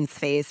growing pains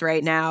phase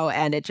right now.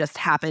 And it just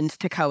happened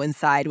to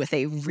coincide with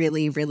a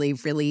really, really,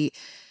 really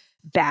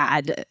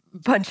bad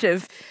bunch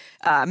of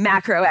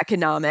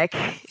macroeconomic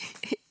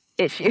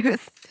issues.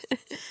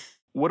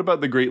 What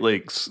about the Great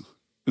Lakes?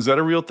 Is that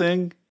a real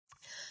thing?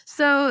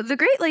 So the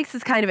Great Lakes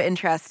is kind of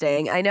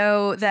interesting. I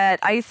know that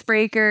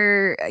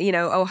Icebreaker,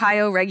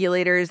 Ohio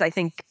regulators, I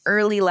think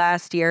early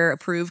last year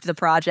approved the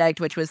project,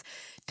 which was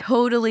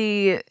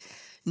totally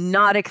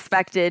not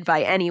expected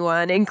by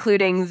anyone,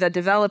 including the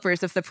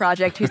developers of the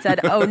project who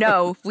said, oh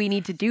no, we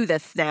need to do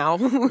this now.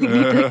 We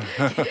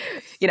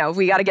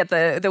got to get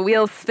the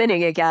wheels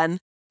spinning again.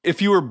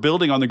 If you were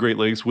building on the Great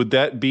Lakes, would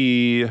that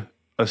be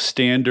a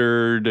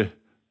standard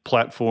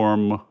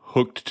platform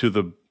hooked to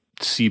the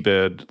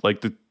seabed,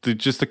 like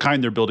just the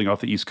kind they're building off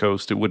the East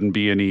Coast? It wouldn't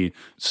be any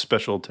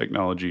special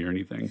technology or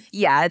anything.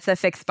 Yeah, it's a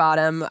fixed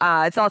bottom.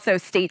 It's also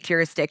state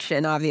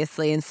jurisdiction,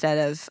 obviously, instead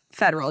of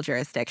federal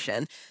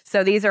jurisdiction.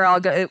 So these are all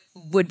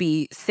would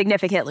be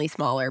significantly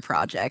smaller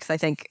projects. I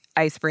think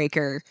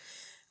Icebreaker,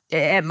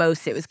 at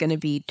most, it was going to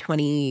be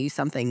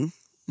 20-something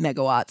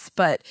megawatts.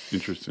 But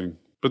interesting.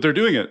 But they're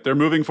doing it. They're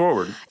moving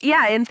forward.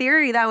 Yeah, in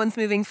theory, that one's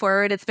moving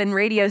forward. It's been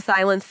radio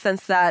silence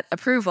since that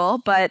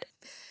approval, but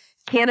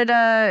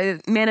Canada,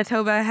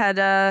 Manitoba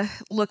had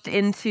looked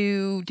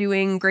into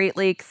doing Great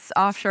Lakes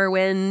offshore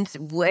wind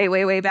way,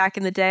 way, way back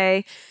in the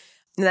day,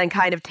 and then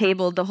kind of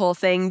tabled the whole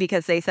thing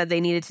because they said they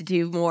needed to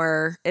do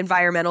more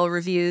environmental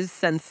reviews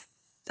since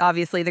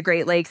obviously the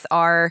Great Lakes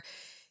are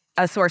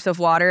a source of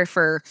water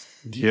for,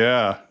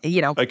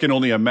 I can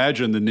only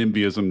imagine the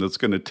NIMBYism that's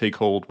going to take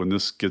hold when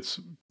this gets...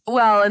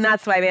 Well, and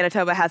that's why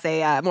Manitoba has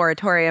a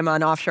moratorium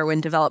on offshore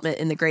wind development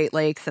in the Great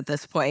Lakes at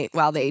this point,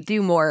 while they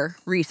do more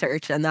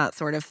research and that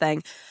sort of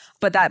thing.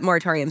 But that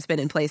moratorium's been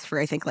in place for,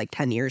 I think, like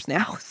 10 years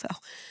now. So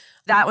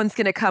that one's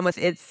going to come with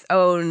its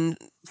own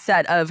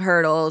set of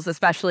hurdles,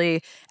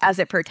 especially as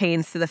it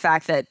pertains to the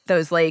fact that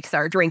those lakes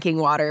are drinking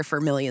water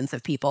for millions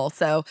of people.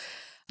 So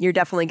you're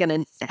definitely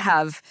going to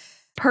have,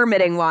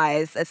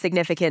 permitting-wise, a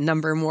significant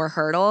number more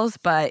hurdles.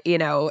 But,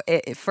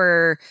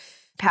 for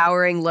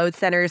powering load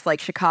centers like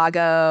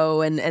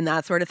Chicago and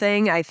that sort of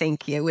thing, I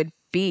think it would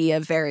be a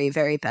very,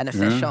 very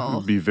beneficial it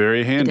would be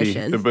very handy.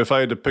 addition. If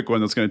I had to pick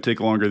one that's going to take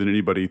longer than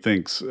anybody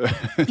thinks,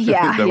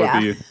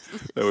 that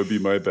would be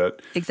my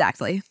bet.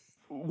 Exactly.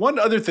 One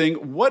other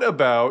thing, what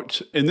about,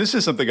 and this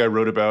is something I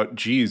wrote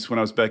about, when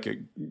I was back at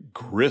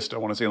Grist, I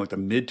want to say in like the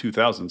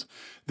mid-2000s,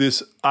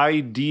 this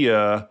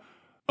idea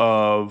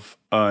of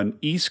an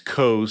East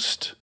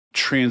Coast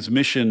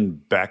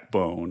transmission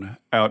backbone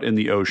out in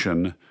the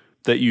ocean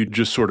that you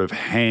just sort of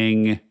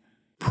hang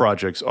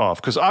projects off.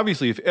 Because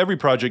obviously, if every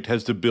project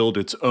has to build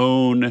its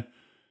own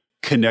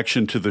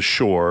connection to the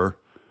shore,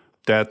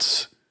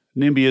 that's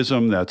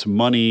NIMBYism, that's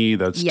money,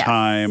 that's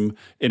time.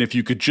 And if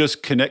you could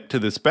just connect to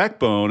this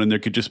backbone and there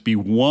could just be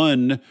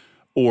one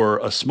or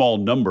a small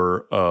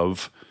number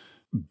of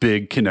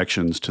big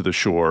connections to the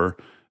shore,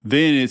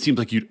 then it seems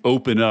like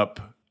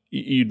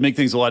you'd make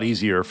things a lot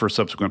easier for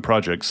subsequent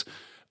projects.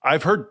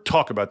 I've heard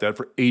talk about that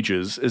for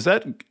ages. Is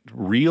that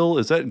real?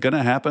 Is that going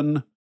to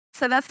happen?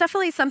 So that's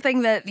definitely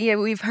something that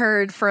we've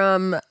heard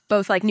from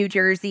both like New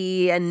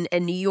Jersey and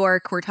New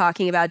York. We're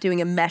talking about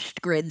doing a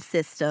meshed grid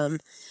system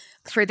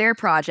for their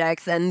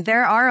projects. And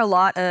there are a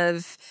lot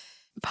of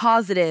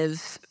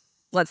positives,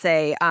 let's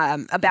say,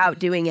 about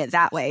doing it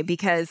that way,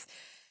 because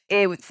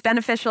it's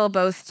beneficial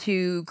both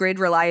to grid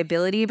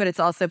reliability, but it's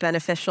also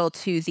beneficial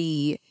to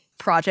the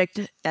project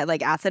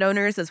like asset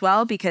owners as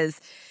well, because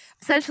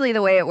essentially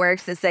the way it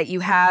works is that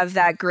you have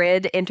that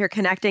grid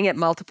interconnecting at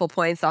multiple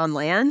points on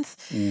land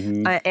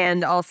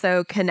and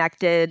also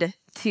connected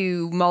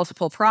to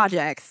multiple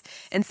projects.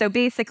 And so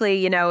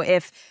basically,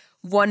 if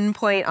one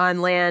point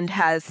on land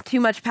has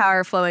too much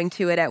power flowing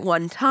to it at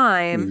one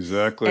time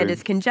and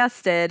is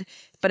congested,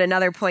 but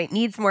another point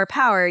needs more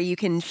power, you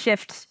can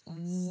shift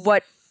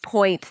what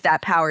point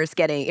that power is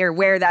getting or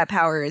where that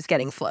power is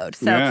getting flowed.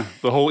 So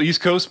the whole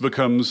East Coast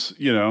becomes,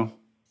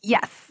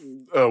 yes.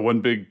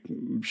 One big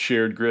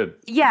shared grid.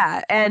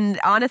 Yeah. And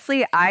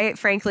honestly, I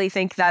frankly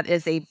think that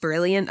is a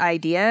brilliant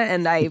idea.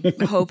 And I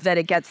hope that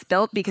it gets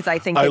built, because I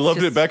think I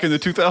loved it back in the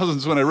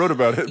 2000s when I wrote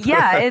about it.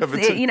 Yeah.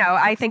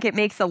 I think it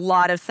makes a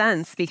lot of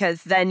sense,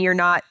 because then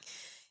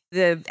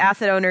the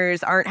asset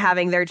owners aren't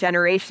having their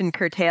generation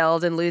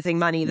curtailed and losing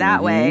money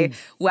that way.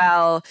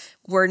 Well,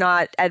 we're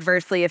not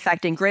adversely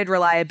affecting grid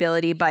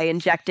reliability by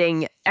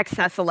injecting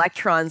excess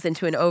electrons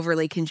into an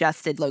overly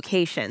congested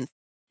location.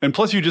 And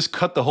plus, you just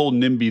cut the whole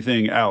NIMBY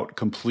thing out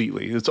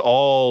completely. It's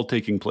all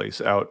taking place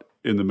out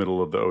in the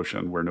middle of the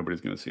ocean where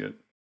nobody's going to see it.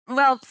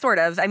 Well, sort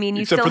of. I mean,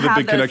 except still for the have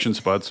big connection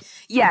spots.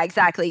 Yeah,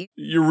 exactly.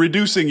 You're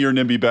reducing your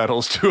NIMBY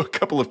battles to a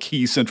couple of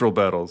key central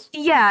battles.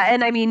 Yeah,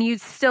 and I mean, you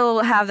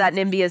still have that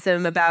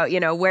NIMBYism about,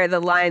 where the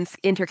lines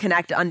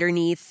interconnect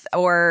underneath,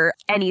 or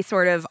any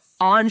sort of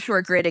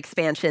onshore grid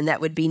expansion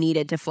that would be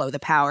needed to flow the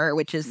power,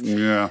 which is,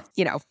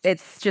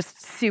 it's just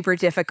super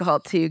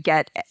difficult to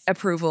get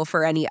approval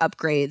for any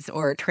upgrades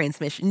or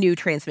new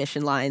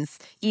transmission lines,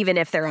 even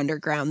if they're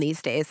underground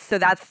these days. So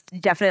that's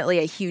definitely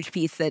a huge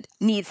piece that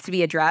needs to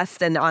be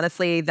addressed. And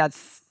honestly,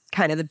 that's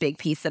kind of the big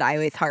piece that I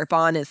always harp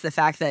on, is the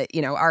fact that,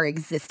 our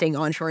existing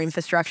onshore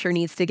infrastructure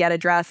needs to get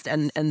addressed,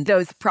 and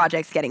those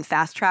projects getting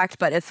fast-tracked.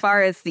 But as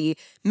far as the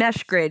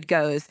mesh grid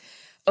goes,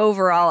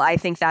 overall, I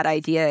think that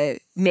idea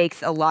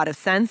makes a lot of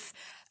sense.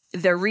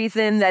 The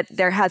reason that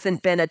there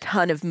hasn't been a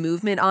ton of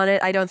movement on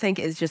it, I don't think,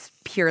 is just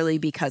purely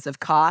because of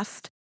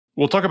cost.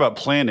 We'll talk about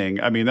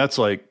planning. I mean, that's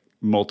like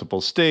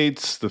multiple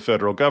states, the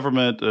federal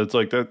government. It's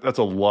like that's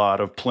a lot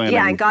of planning.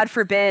 Yeah, and God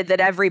forbid that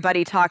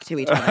everybody talk to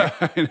each other.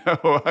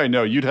 I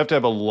know. You'd have to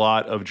have a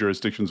lot of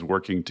jurisdictions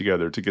working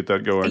together to get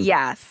that going.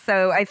 Yeah,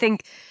 so I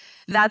think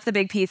that's a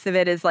big piece of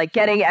it, is like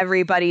getting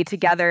everybody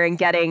together and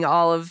getting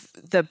all of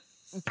the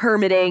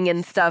permitting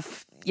and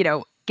stuff,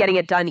 getting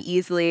it done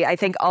easily. I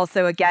think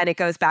also, again, it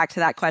goes back to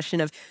that question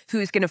of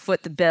who's going to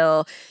foot the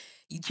bill.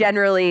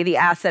 Generally, the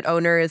asset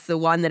owner is the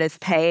one that is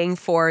paying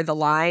for the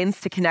lines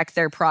to connect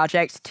their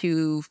project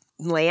to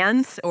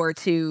land or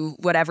to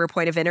whatever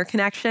point of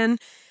interconnection.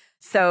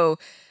 So,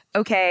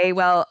 okay,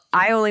 well,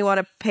 I only want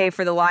to pay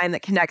for the line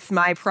that connects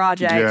my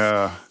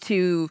project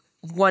to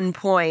one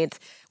point.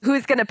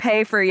 Who's going to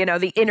pay for,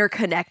 the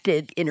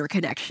interconnection,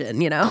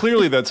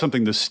 Clearly, that's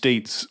something the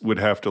states would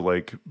have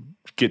to,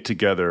 get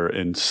together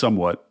and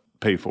somewhat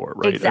pay for,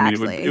 right?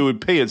 Exactly. I mean, it would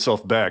pay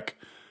itself back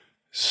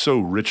so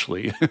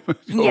richly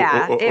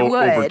Yeah, it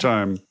over would.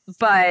 time.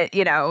 But,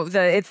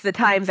 it's the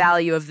time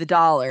value of the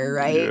dollar,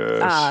 right?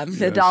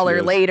 The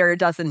dollar later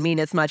doesn't mean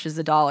as much as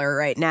the dollar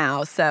right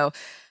now. So,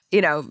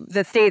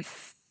 the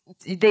states,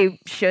 they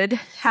should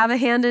have a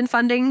hand in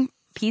funding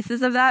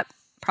pieces of that,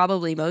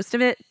 probably most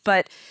of it.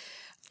 But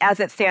as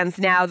it stands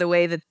now, the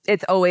way that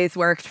it's always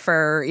worked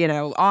for,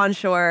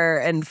 onshore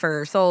and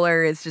for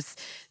solar is just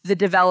the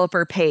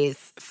developer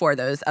pays for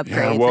those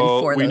upgrades and for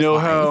those lines.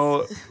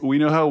 We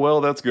know how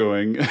well that's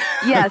going.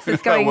 Yes,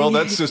 it's going. How well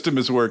that system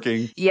is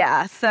working.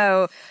 Yeah,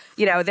 so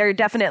there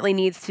definitely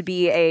needs to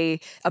be a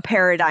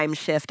paradigm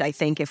shift, I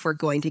think, if we're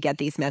going to get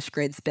these mesh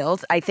grids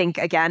built. I think,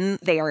 again,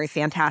 they are a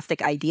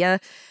fantastic idea,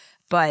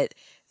 but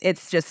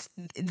it's just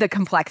the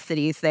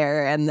complexities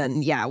there. And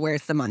then,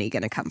 where's the money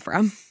going to come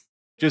from?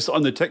 Just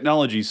on the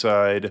technology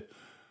side,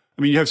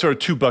 I mean, you have sort of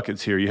two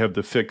buckets here. You have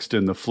the fixed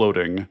and the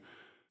floating.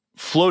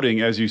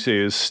 Floating, as you say,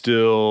 is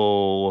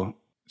still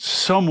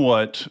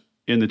somewhat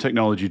in the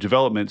technology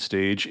development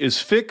stage. Is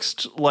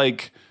fixed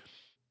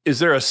is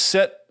there a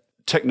set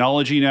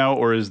technology now,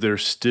 or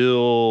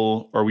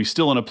are we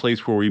still in a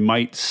place where we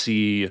might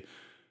see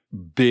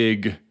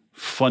big,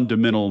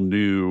 fundamental,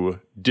 new,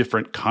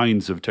 different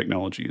kinds of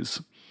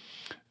technologies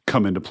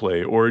come into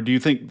play? Or do you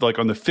think,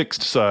 on the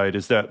fixed side,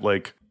 is that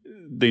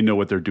they know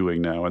what they're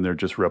doing now and they're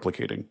just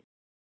replicating?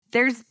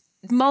 There's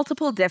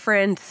multiple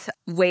different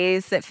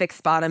ways that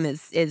fixed bottom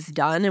is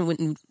done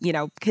and,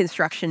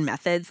 construction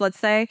methods, let's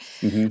say.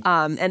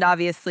 Mm-hmm. And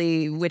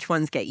obviously which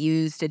ones get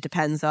used, it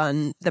depends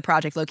on the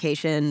project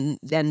location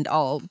and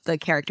all the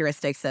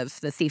characteristics of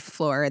the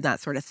seafloor and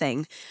that sort of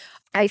thing.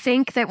 I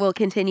think that we'll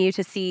continue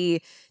to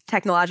see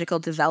technological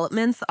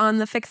developments on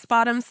the fixed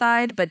bottom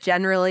side, but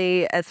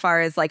generally, as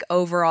far as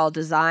overall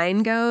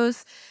design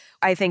goes,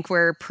 I think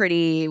we're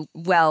pretty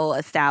well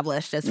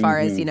established as far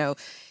as,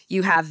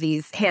 you have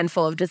these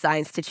handful of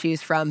designs to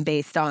choose from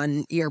based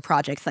on your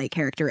project site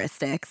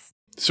characteristics.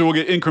 So we'll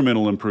get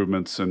incremental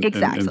improvements and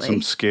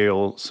some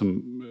scale,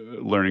 some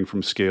learning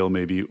from scale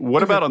maybe.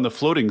 What about on the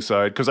floating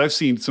side? Because I've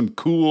seen some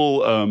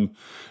cool,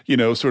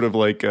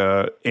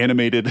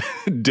 animated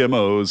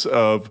demos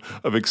of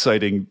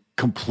exciting,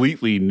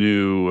 completely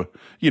new,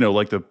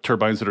 like the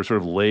turbines that are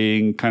sort of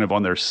laying kind of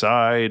on their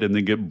side and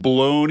then get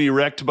blown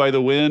erect by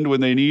the wind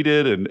when they need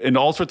it and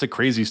all sorts of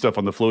crazy stuff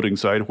on the floating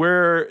side.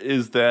 Where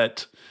is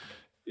that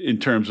in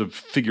terms of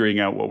figuring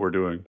out what we're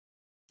doing?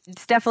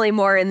 It's definitely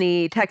more in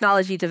the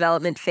technology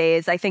development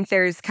phase. I think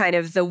there's kind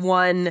of the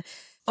one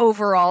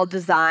overall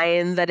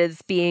design that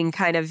is being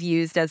kind of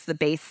used as the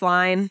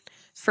baseline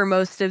for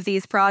most of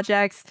these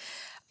projects.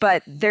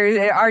 But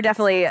there are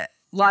definitely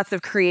lots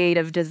of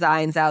creative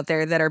designs out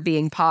there that are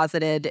being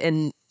posited.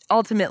 And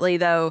ultimately,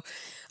 though,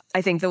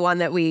 I think the one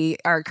that we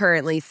are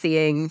currently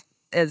seeing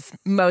is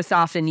most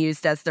often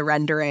used as the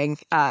rendering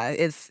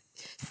is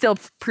still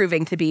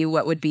proving to be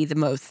what would be the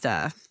most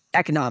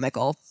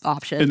economical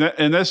option.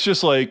 And that's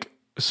just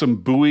some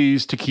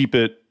buoys to keep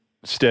it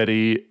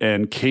steady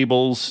and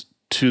cables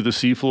to the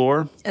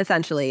seafloor?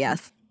 Essentially,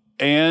 yes.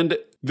 And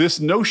this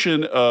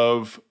notion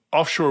of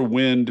offshore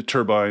wind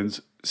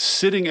turbines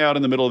sitting out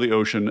in the middle of the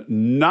ocean,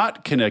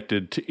 not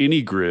connected to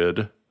any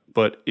grid,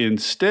 but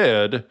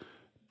instead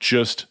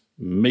just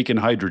making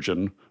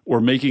hydrogen or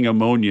making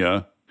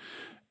ammonia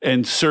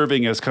and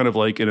serving as kind of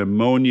an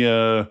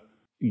ammonia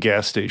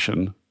gas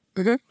station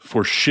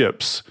for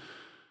ships.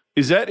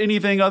 Is that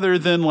anything other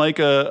than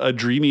a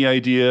dreamy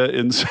idea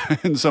in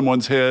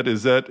someone's head?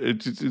 Is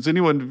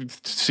anyone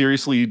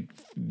seriously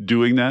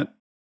doing that?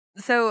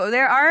 So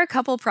there are a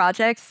couple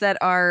projects that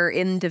are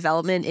in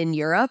development in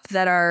Europe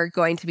that are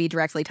going to be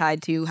directly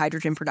tied to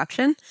hydrogen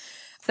production.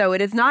 So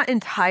it is not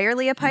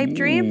entirely a pipe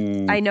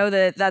dream. I know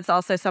that that's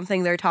also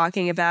something they're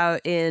talking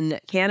about in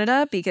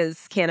Canada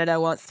because Canada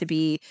wants to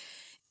be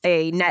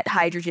a net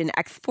hydrogen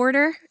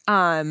exporter.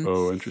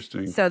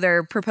 Interesting. So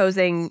they're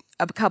proposing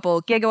a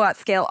couple gigawatt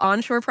scale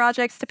onshore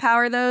projects to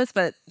power those,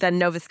 but then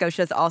Nova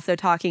Scotia is also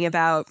talking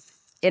about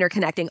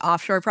interconnecting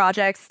offshore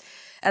projects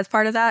as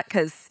part of that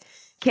because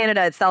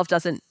Canada itself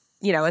doesn't,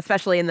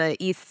 especially in the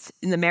East,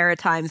 in the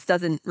Maritimes,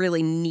 doesn't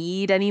really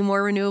need any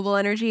more renewable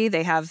energy.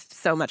 They have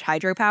so much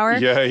hydropower.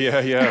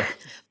 Yeah.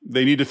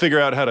 They need to figure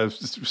out how to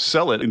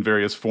sell it in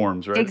various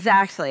forms, right?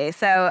 Exactly.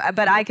 So,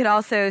 but I could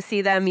also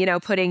see them,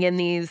 putting in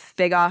these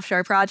big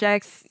offshore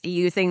projects,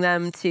 using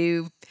them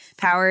to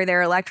power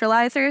their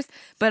electrolyzers,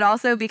 but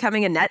also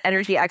becoming a net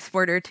energy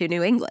exporter to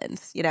New England.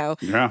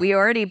 We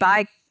already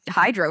buy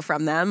hydro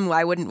from them.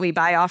 Why wouldn't we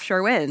buy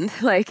offshore wind?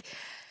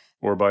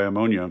 Or buy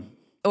ammonia.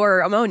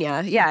 Or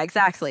ammonia. Yeah,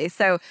 exactly.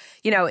 So,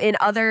 in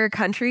other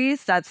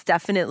countries, that's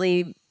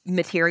definitely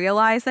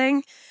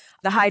materializing.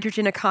 The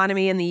hydrogen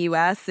economy in the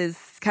U.S. is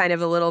kind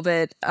of a little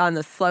bit on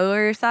the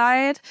slower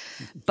side,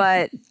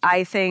 but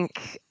I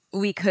think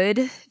we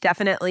could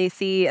definitely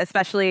see,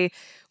 especially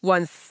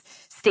once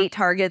state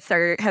targets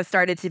have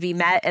started to be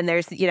met and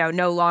there's,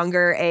 no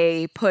longer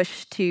a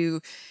push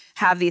to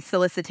have these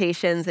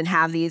solicitations and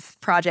have these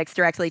projects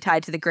directly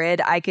tied to the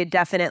grid. I could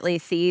definitely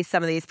see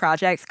some of these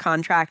projects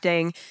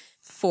contracting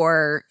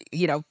for,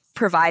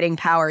 providing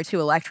power to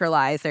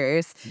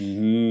electrolyzers.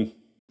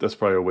 That's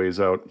probably a ways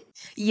out.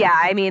 Yeah,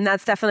 I mean,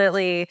 that's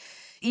definitely,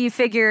 you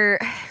figure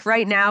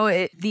right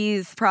now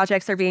these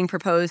projects are being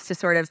proposed to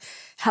sort of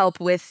help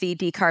with the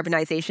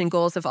decarbonization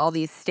goals of all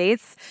these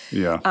states.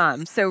 Yeah.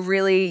 So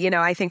really,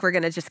 I think we're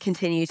going to just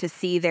continue to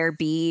see there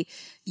be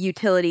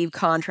utility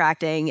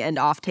contracting and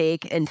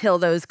offtake until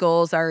those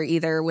goals are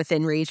either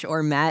within reach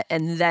or met.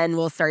 And then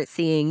we'll start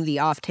seeing the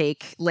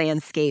offtake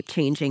landscape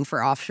changing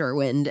for offshore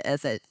wind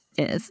as it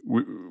is.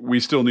 We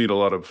still need a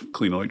lot of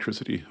clean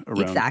electricity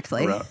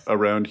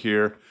around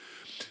here.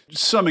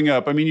 Summing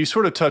up, I mean, you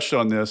sort of touched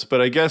on this,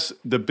 but I guess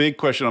the big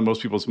question on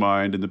most people's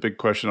mind and the big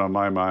question on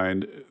my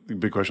mind, the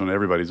big question on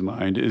everybody's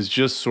mind is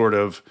just sort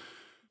of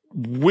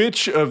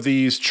which of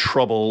these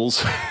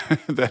troubles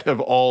that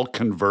have all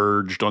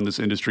converged on this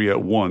industry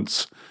at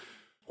once,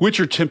 which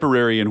are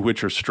temporary and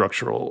which are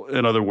structural?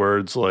 In other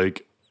words,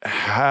 like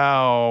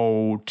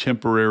how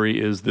temporary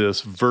is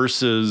this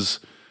versus,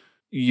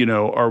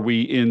 are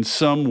we in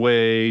some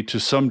way, to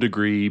some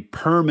degree,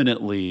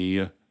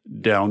 permanently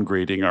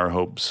downgrading our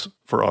hopes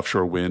for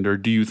offshore wind? Or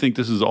do you think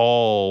this is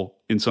all,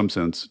 in some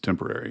sense,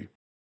 temporary?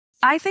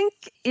 I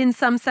think in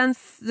some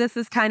sense, this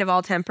is kind of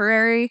all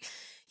temporary.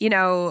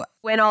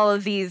 When all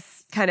of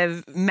these kind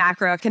of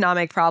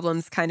macroeconomic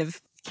problems kind of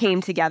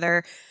came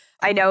together,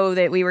 I know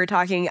that we were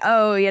talking,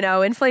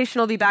 inflation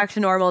will be back to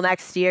normal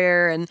next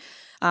year. And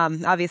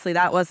obviously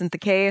that wasn't the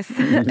case.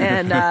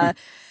 And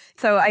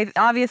so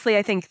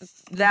I think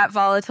that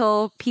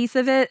volatile piece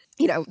of it,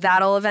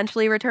 that'll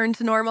eventually return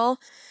to normal.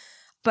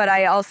 But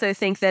I also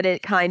think that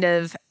it kind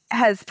of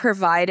has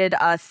provided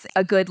us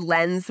a good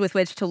lens with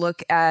which to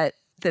look at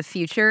the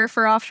future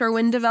for offshore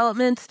wind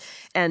development,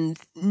 and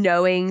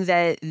knowing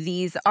that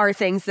these are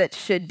things that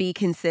should be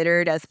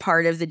considered as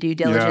part of the due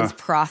diligence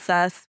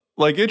process.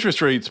 Like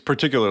interest rates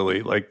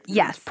particularly,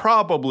 yes, it's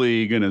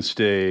probably going to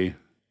stay,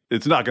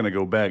 it's not going to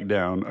go back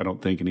down, I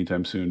don't think,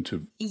 anytime soon.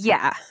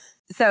 Yeah.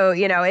 So,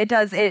 it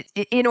does,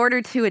 in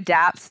order to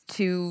adapt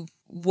to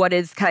what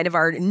is kind of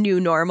our new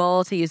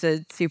normal, to use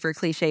a super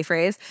cliche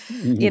phrase,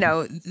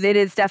 it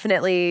is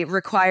definitely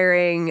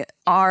requiring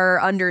our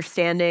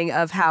understanding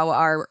of how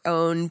our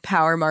own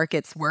power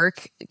markets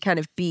work kind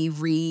of be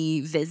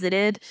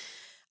revisited,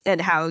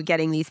 and how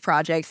getting these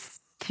projects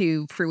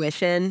to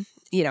fruition,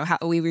 how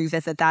we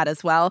revisit that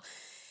as well.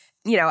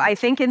 I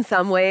think in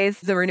some ways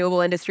the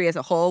renewable industry as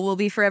a whole will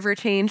be forever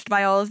changed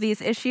by all of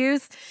these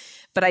issues.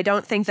 But I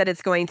don't think that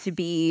it's going to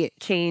be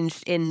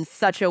changed in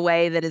such a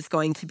way that is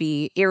going to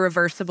be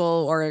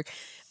irreversible or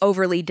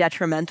overly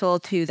detrimental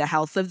to the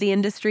health of the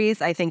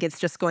industries. I think it's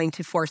just going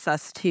to force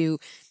us to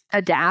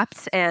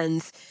adapt.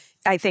 And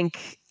I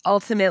think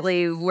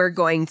ultimately we're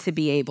going to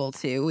be able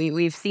to.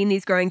 We've seen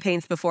these growing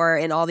pains before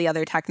in all the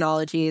other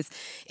technologies.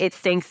 It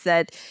stinks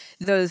that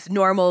those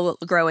normal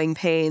growing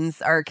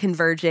pains are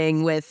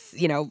converging with,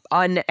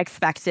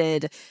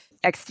 unexpected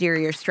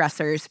exterior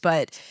stressors.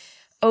 But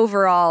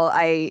overall,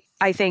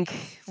 I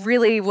think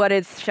really what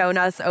it's shown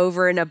us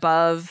over and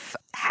above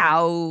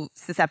how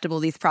susceptible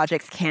these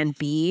projects can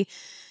be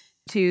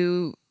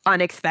to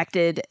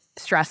unexpected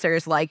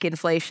stressors like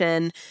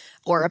inflation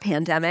or a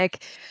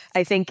pandemic,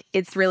 I think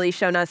it's really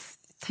shown us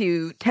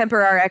to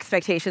temper our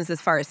expectations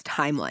as far as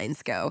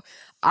timelines go.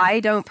 I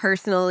don't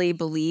personally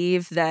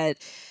believe that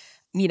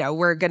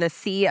we're going to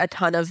see a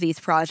ton of these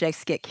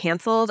projects get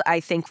canceled. I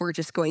think we're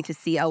just going to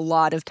see a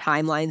lot of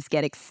timelines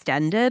get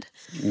extended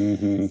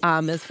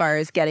as far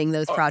as getting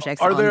those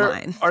projects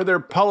online. Are there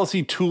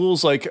policy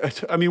tools? One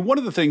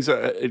of the things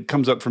that it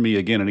comes up for me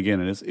again and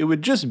again is it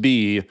would just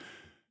be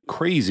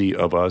crazy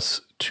of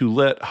us to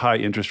let high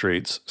interest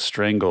rates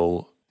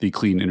strangle the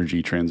clean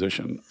energy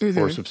transition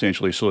or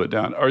substantially slow it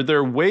down. Are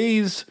there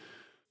ways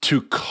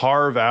to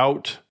carve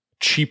out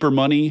cheaper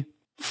money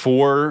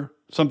for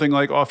something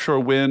like offshore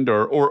wind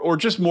or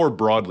just more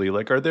broadly?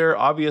 Are there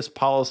obvious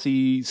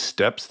policy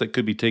steps that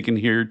could be taken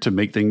here to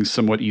make things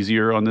somewhat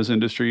easier on this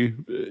industry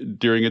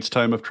during its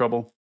time of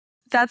trouble?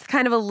 That's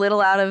kind of a little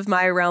out of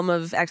my realm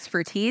of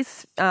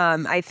expertise.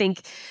 I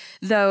think,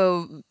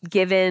 though,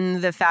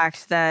 given the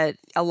fact that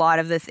a lot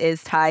of this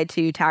is tied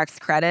to tax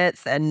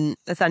credits and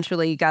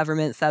essentially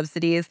government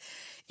subsidies,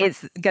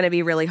 it's going to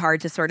be really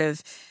hard to sort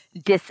of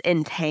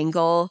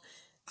disentangle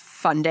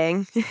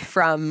funding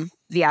from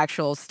the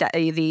actual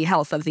the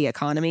health of the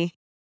economy.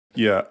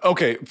 Yeah.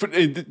 Okay.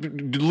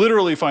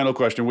 Literally final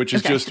question, which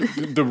is just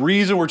the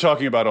reason we're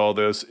talking about all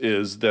this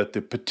is that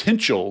the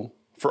potential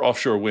for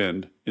offshore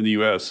wind in the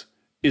U.S.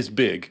 is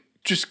big.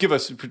 Just give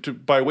us,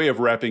 by way of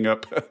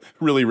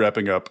really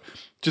wrapping up,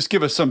 just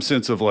give us some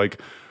sense of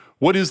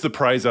what is the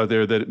prize out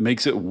there that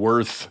makes it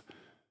worth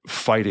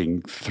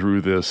fighting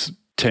through this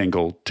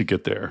tangle to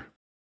get there?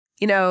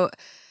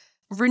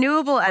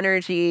 Renewable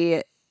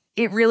energy,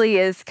 it really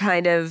is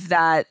kind of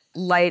that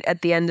light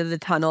at the end of the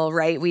tunnel,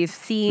 right? We've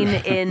seen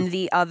in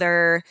the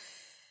other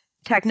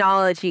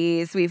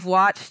technologies, we've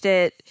watched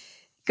it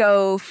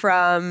go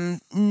from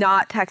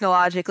not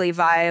technologically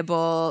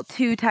viable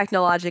to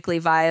technologically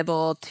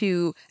viable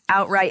to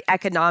outright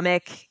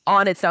economic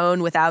on its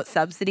own without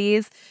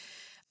subsidies.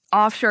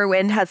 offshore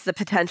wind has the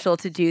potential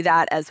to do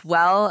that as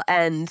well.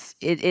 And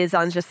it is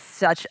on just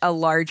such a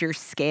larger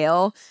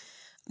scale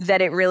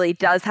that it really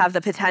does have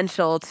the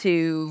potential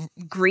to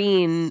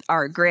green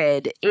our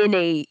grid in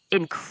a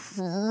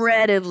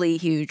incredibly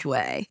huge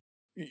way.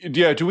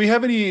 Yeah. Do we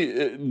have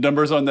any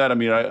numbers on that? I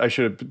mean, I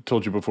should have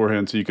told you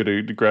beforehand so you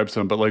could grab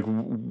some. But like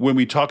when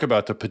we talk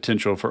about the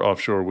potential for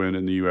offshore wind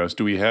in the U.S.,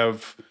 do we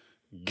have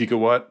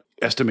gigawatt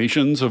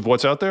estimations of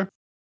what's out there?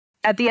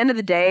 At the end of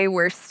the day,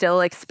 we're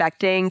still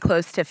expecting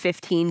close to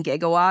 15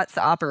 gigawatts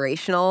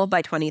operational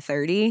by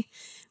 2030,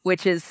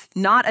 which is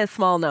not a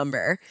small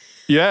number.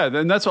 Yeah,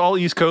 and that's all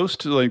East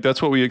Coast. Like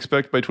that's what we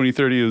expect by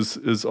 2030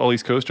 is all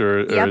East Coast,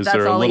 or Yep, is that's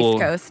there a all little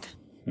East Coast.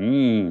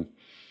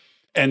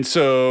 And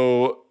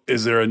so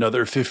is there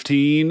another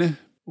 15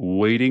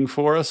 waiting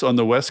for us on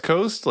the West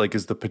Coast? Like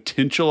is the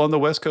potential on the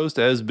West Coast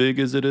as big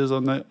as it is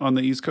on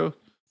the East Coast?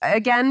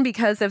 Again,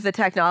 because of the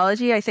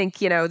technology, I think,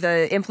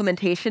 the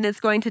implementation is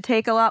going to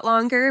take a lot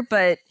longer,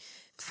 but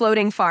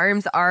floating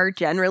farms are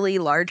generally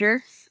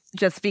larger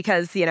just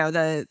because,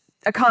 the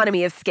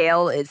economy of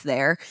scale is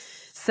there.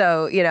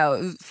 So,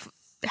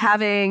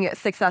 having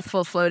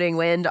successful floating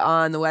wind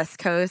on the West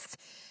Coast,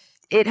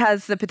 it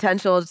has the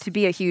potential to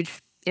be a huge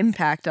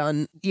impact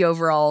on the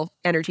overall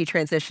energy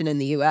transition in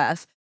the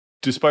U.S.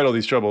 Despite all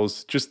these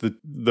troubles, just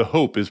the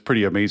hope is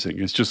pretty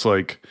amazing. It's just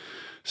like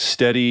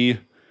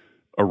steady,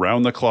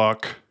 around the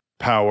clock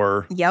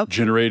power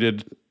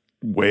generated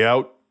way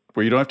out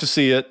where you don't have to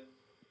see it,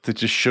 that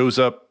just shows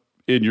up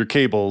in your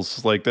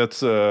cables. Like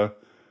that's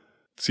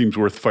seems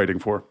worth fighting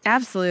for.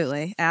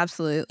 Absolutely.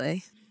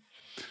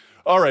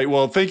 All right.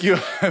 Well, thank you.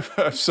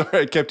 I'm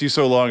sorry I kept you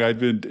so long. I've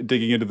been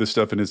digging into this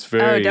stuff and it's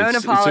very... Oh, don't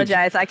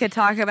apologize. I could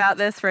talk about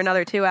this for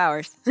another 2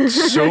 hours.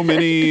 so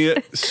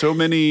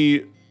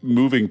many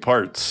moving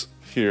parts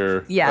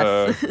here.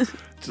 Yes.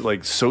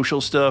 Like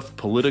social stuff,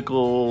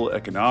 political,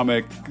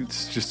 economic.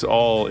 It's just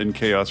all in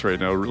chaos right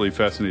now. Really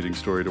fascinating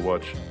story to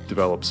watch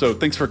develop. So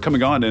thanks for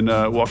coming on and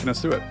walking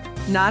us through it.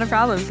 Not a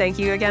problem. Thank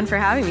you again for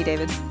having me,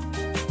 David.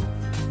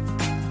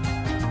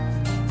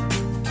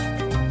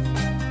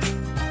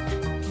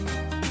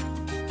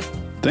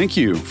 Thank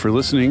you for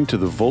listening to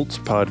the Volts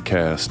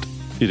podcast.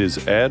 It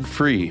is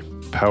ad-free,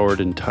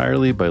 powered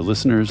entirely by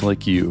listeners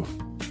like you.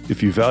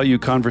 If you value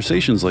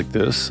conversations like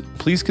this,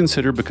 please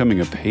consider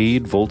becoming a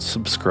paid Volts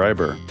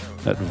subscriber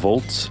at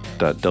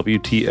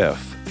volts.wtf.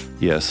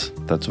 Yes,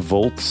 that's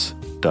volts.wtf,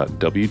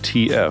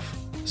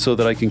 so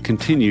that I can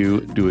continue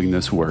doing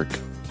this work.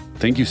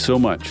 Thank you so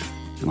much,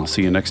 and I'll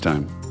see you next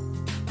time.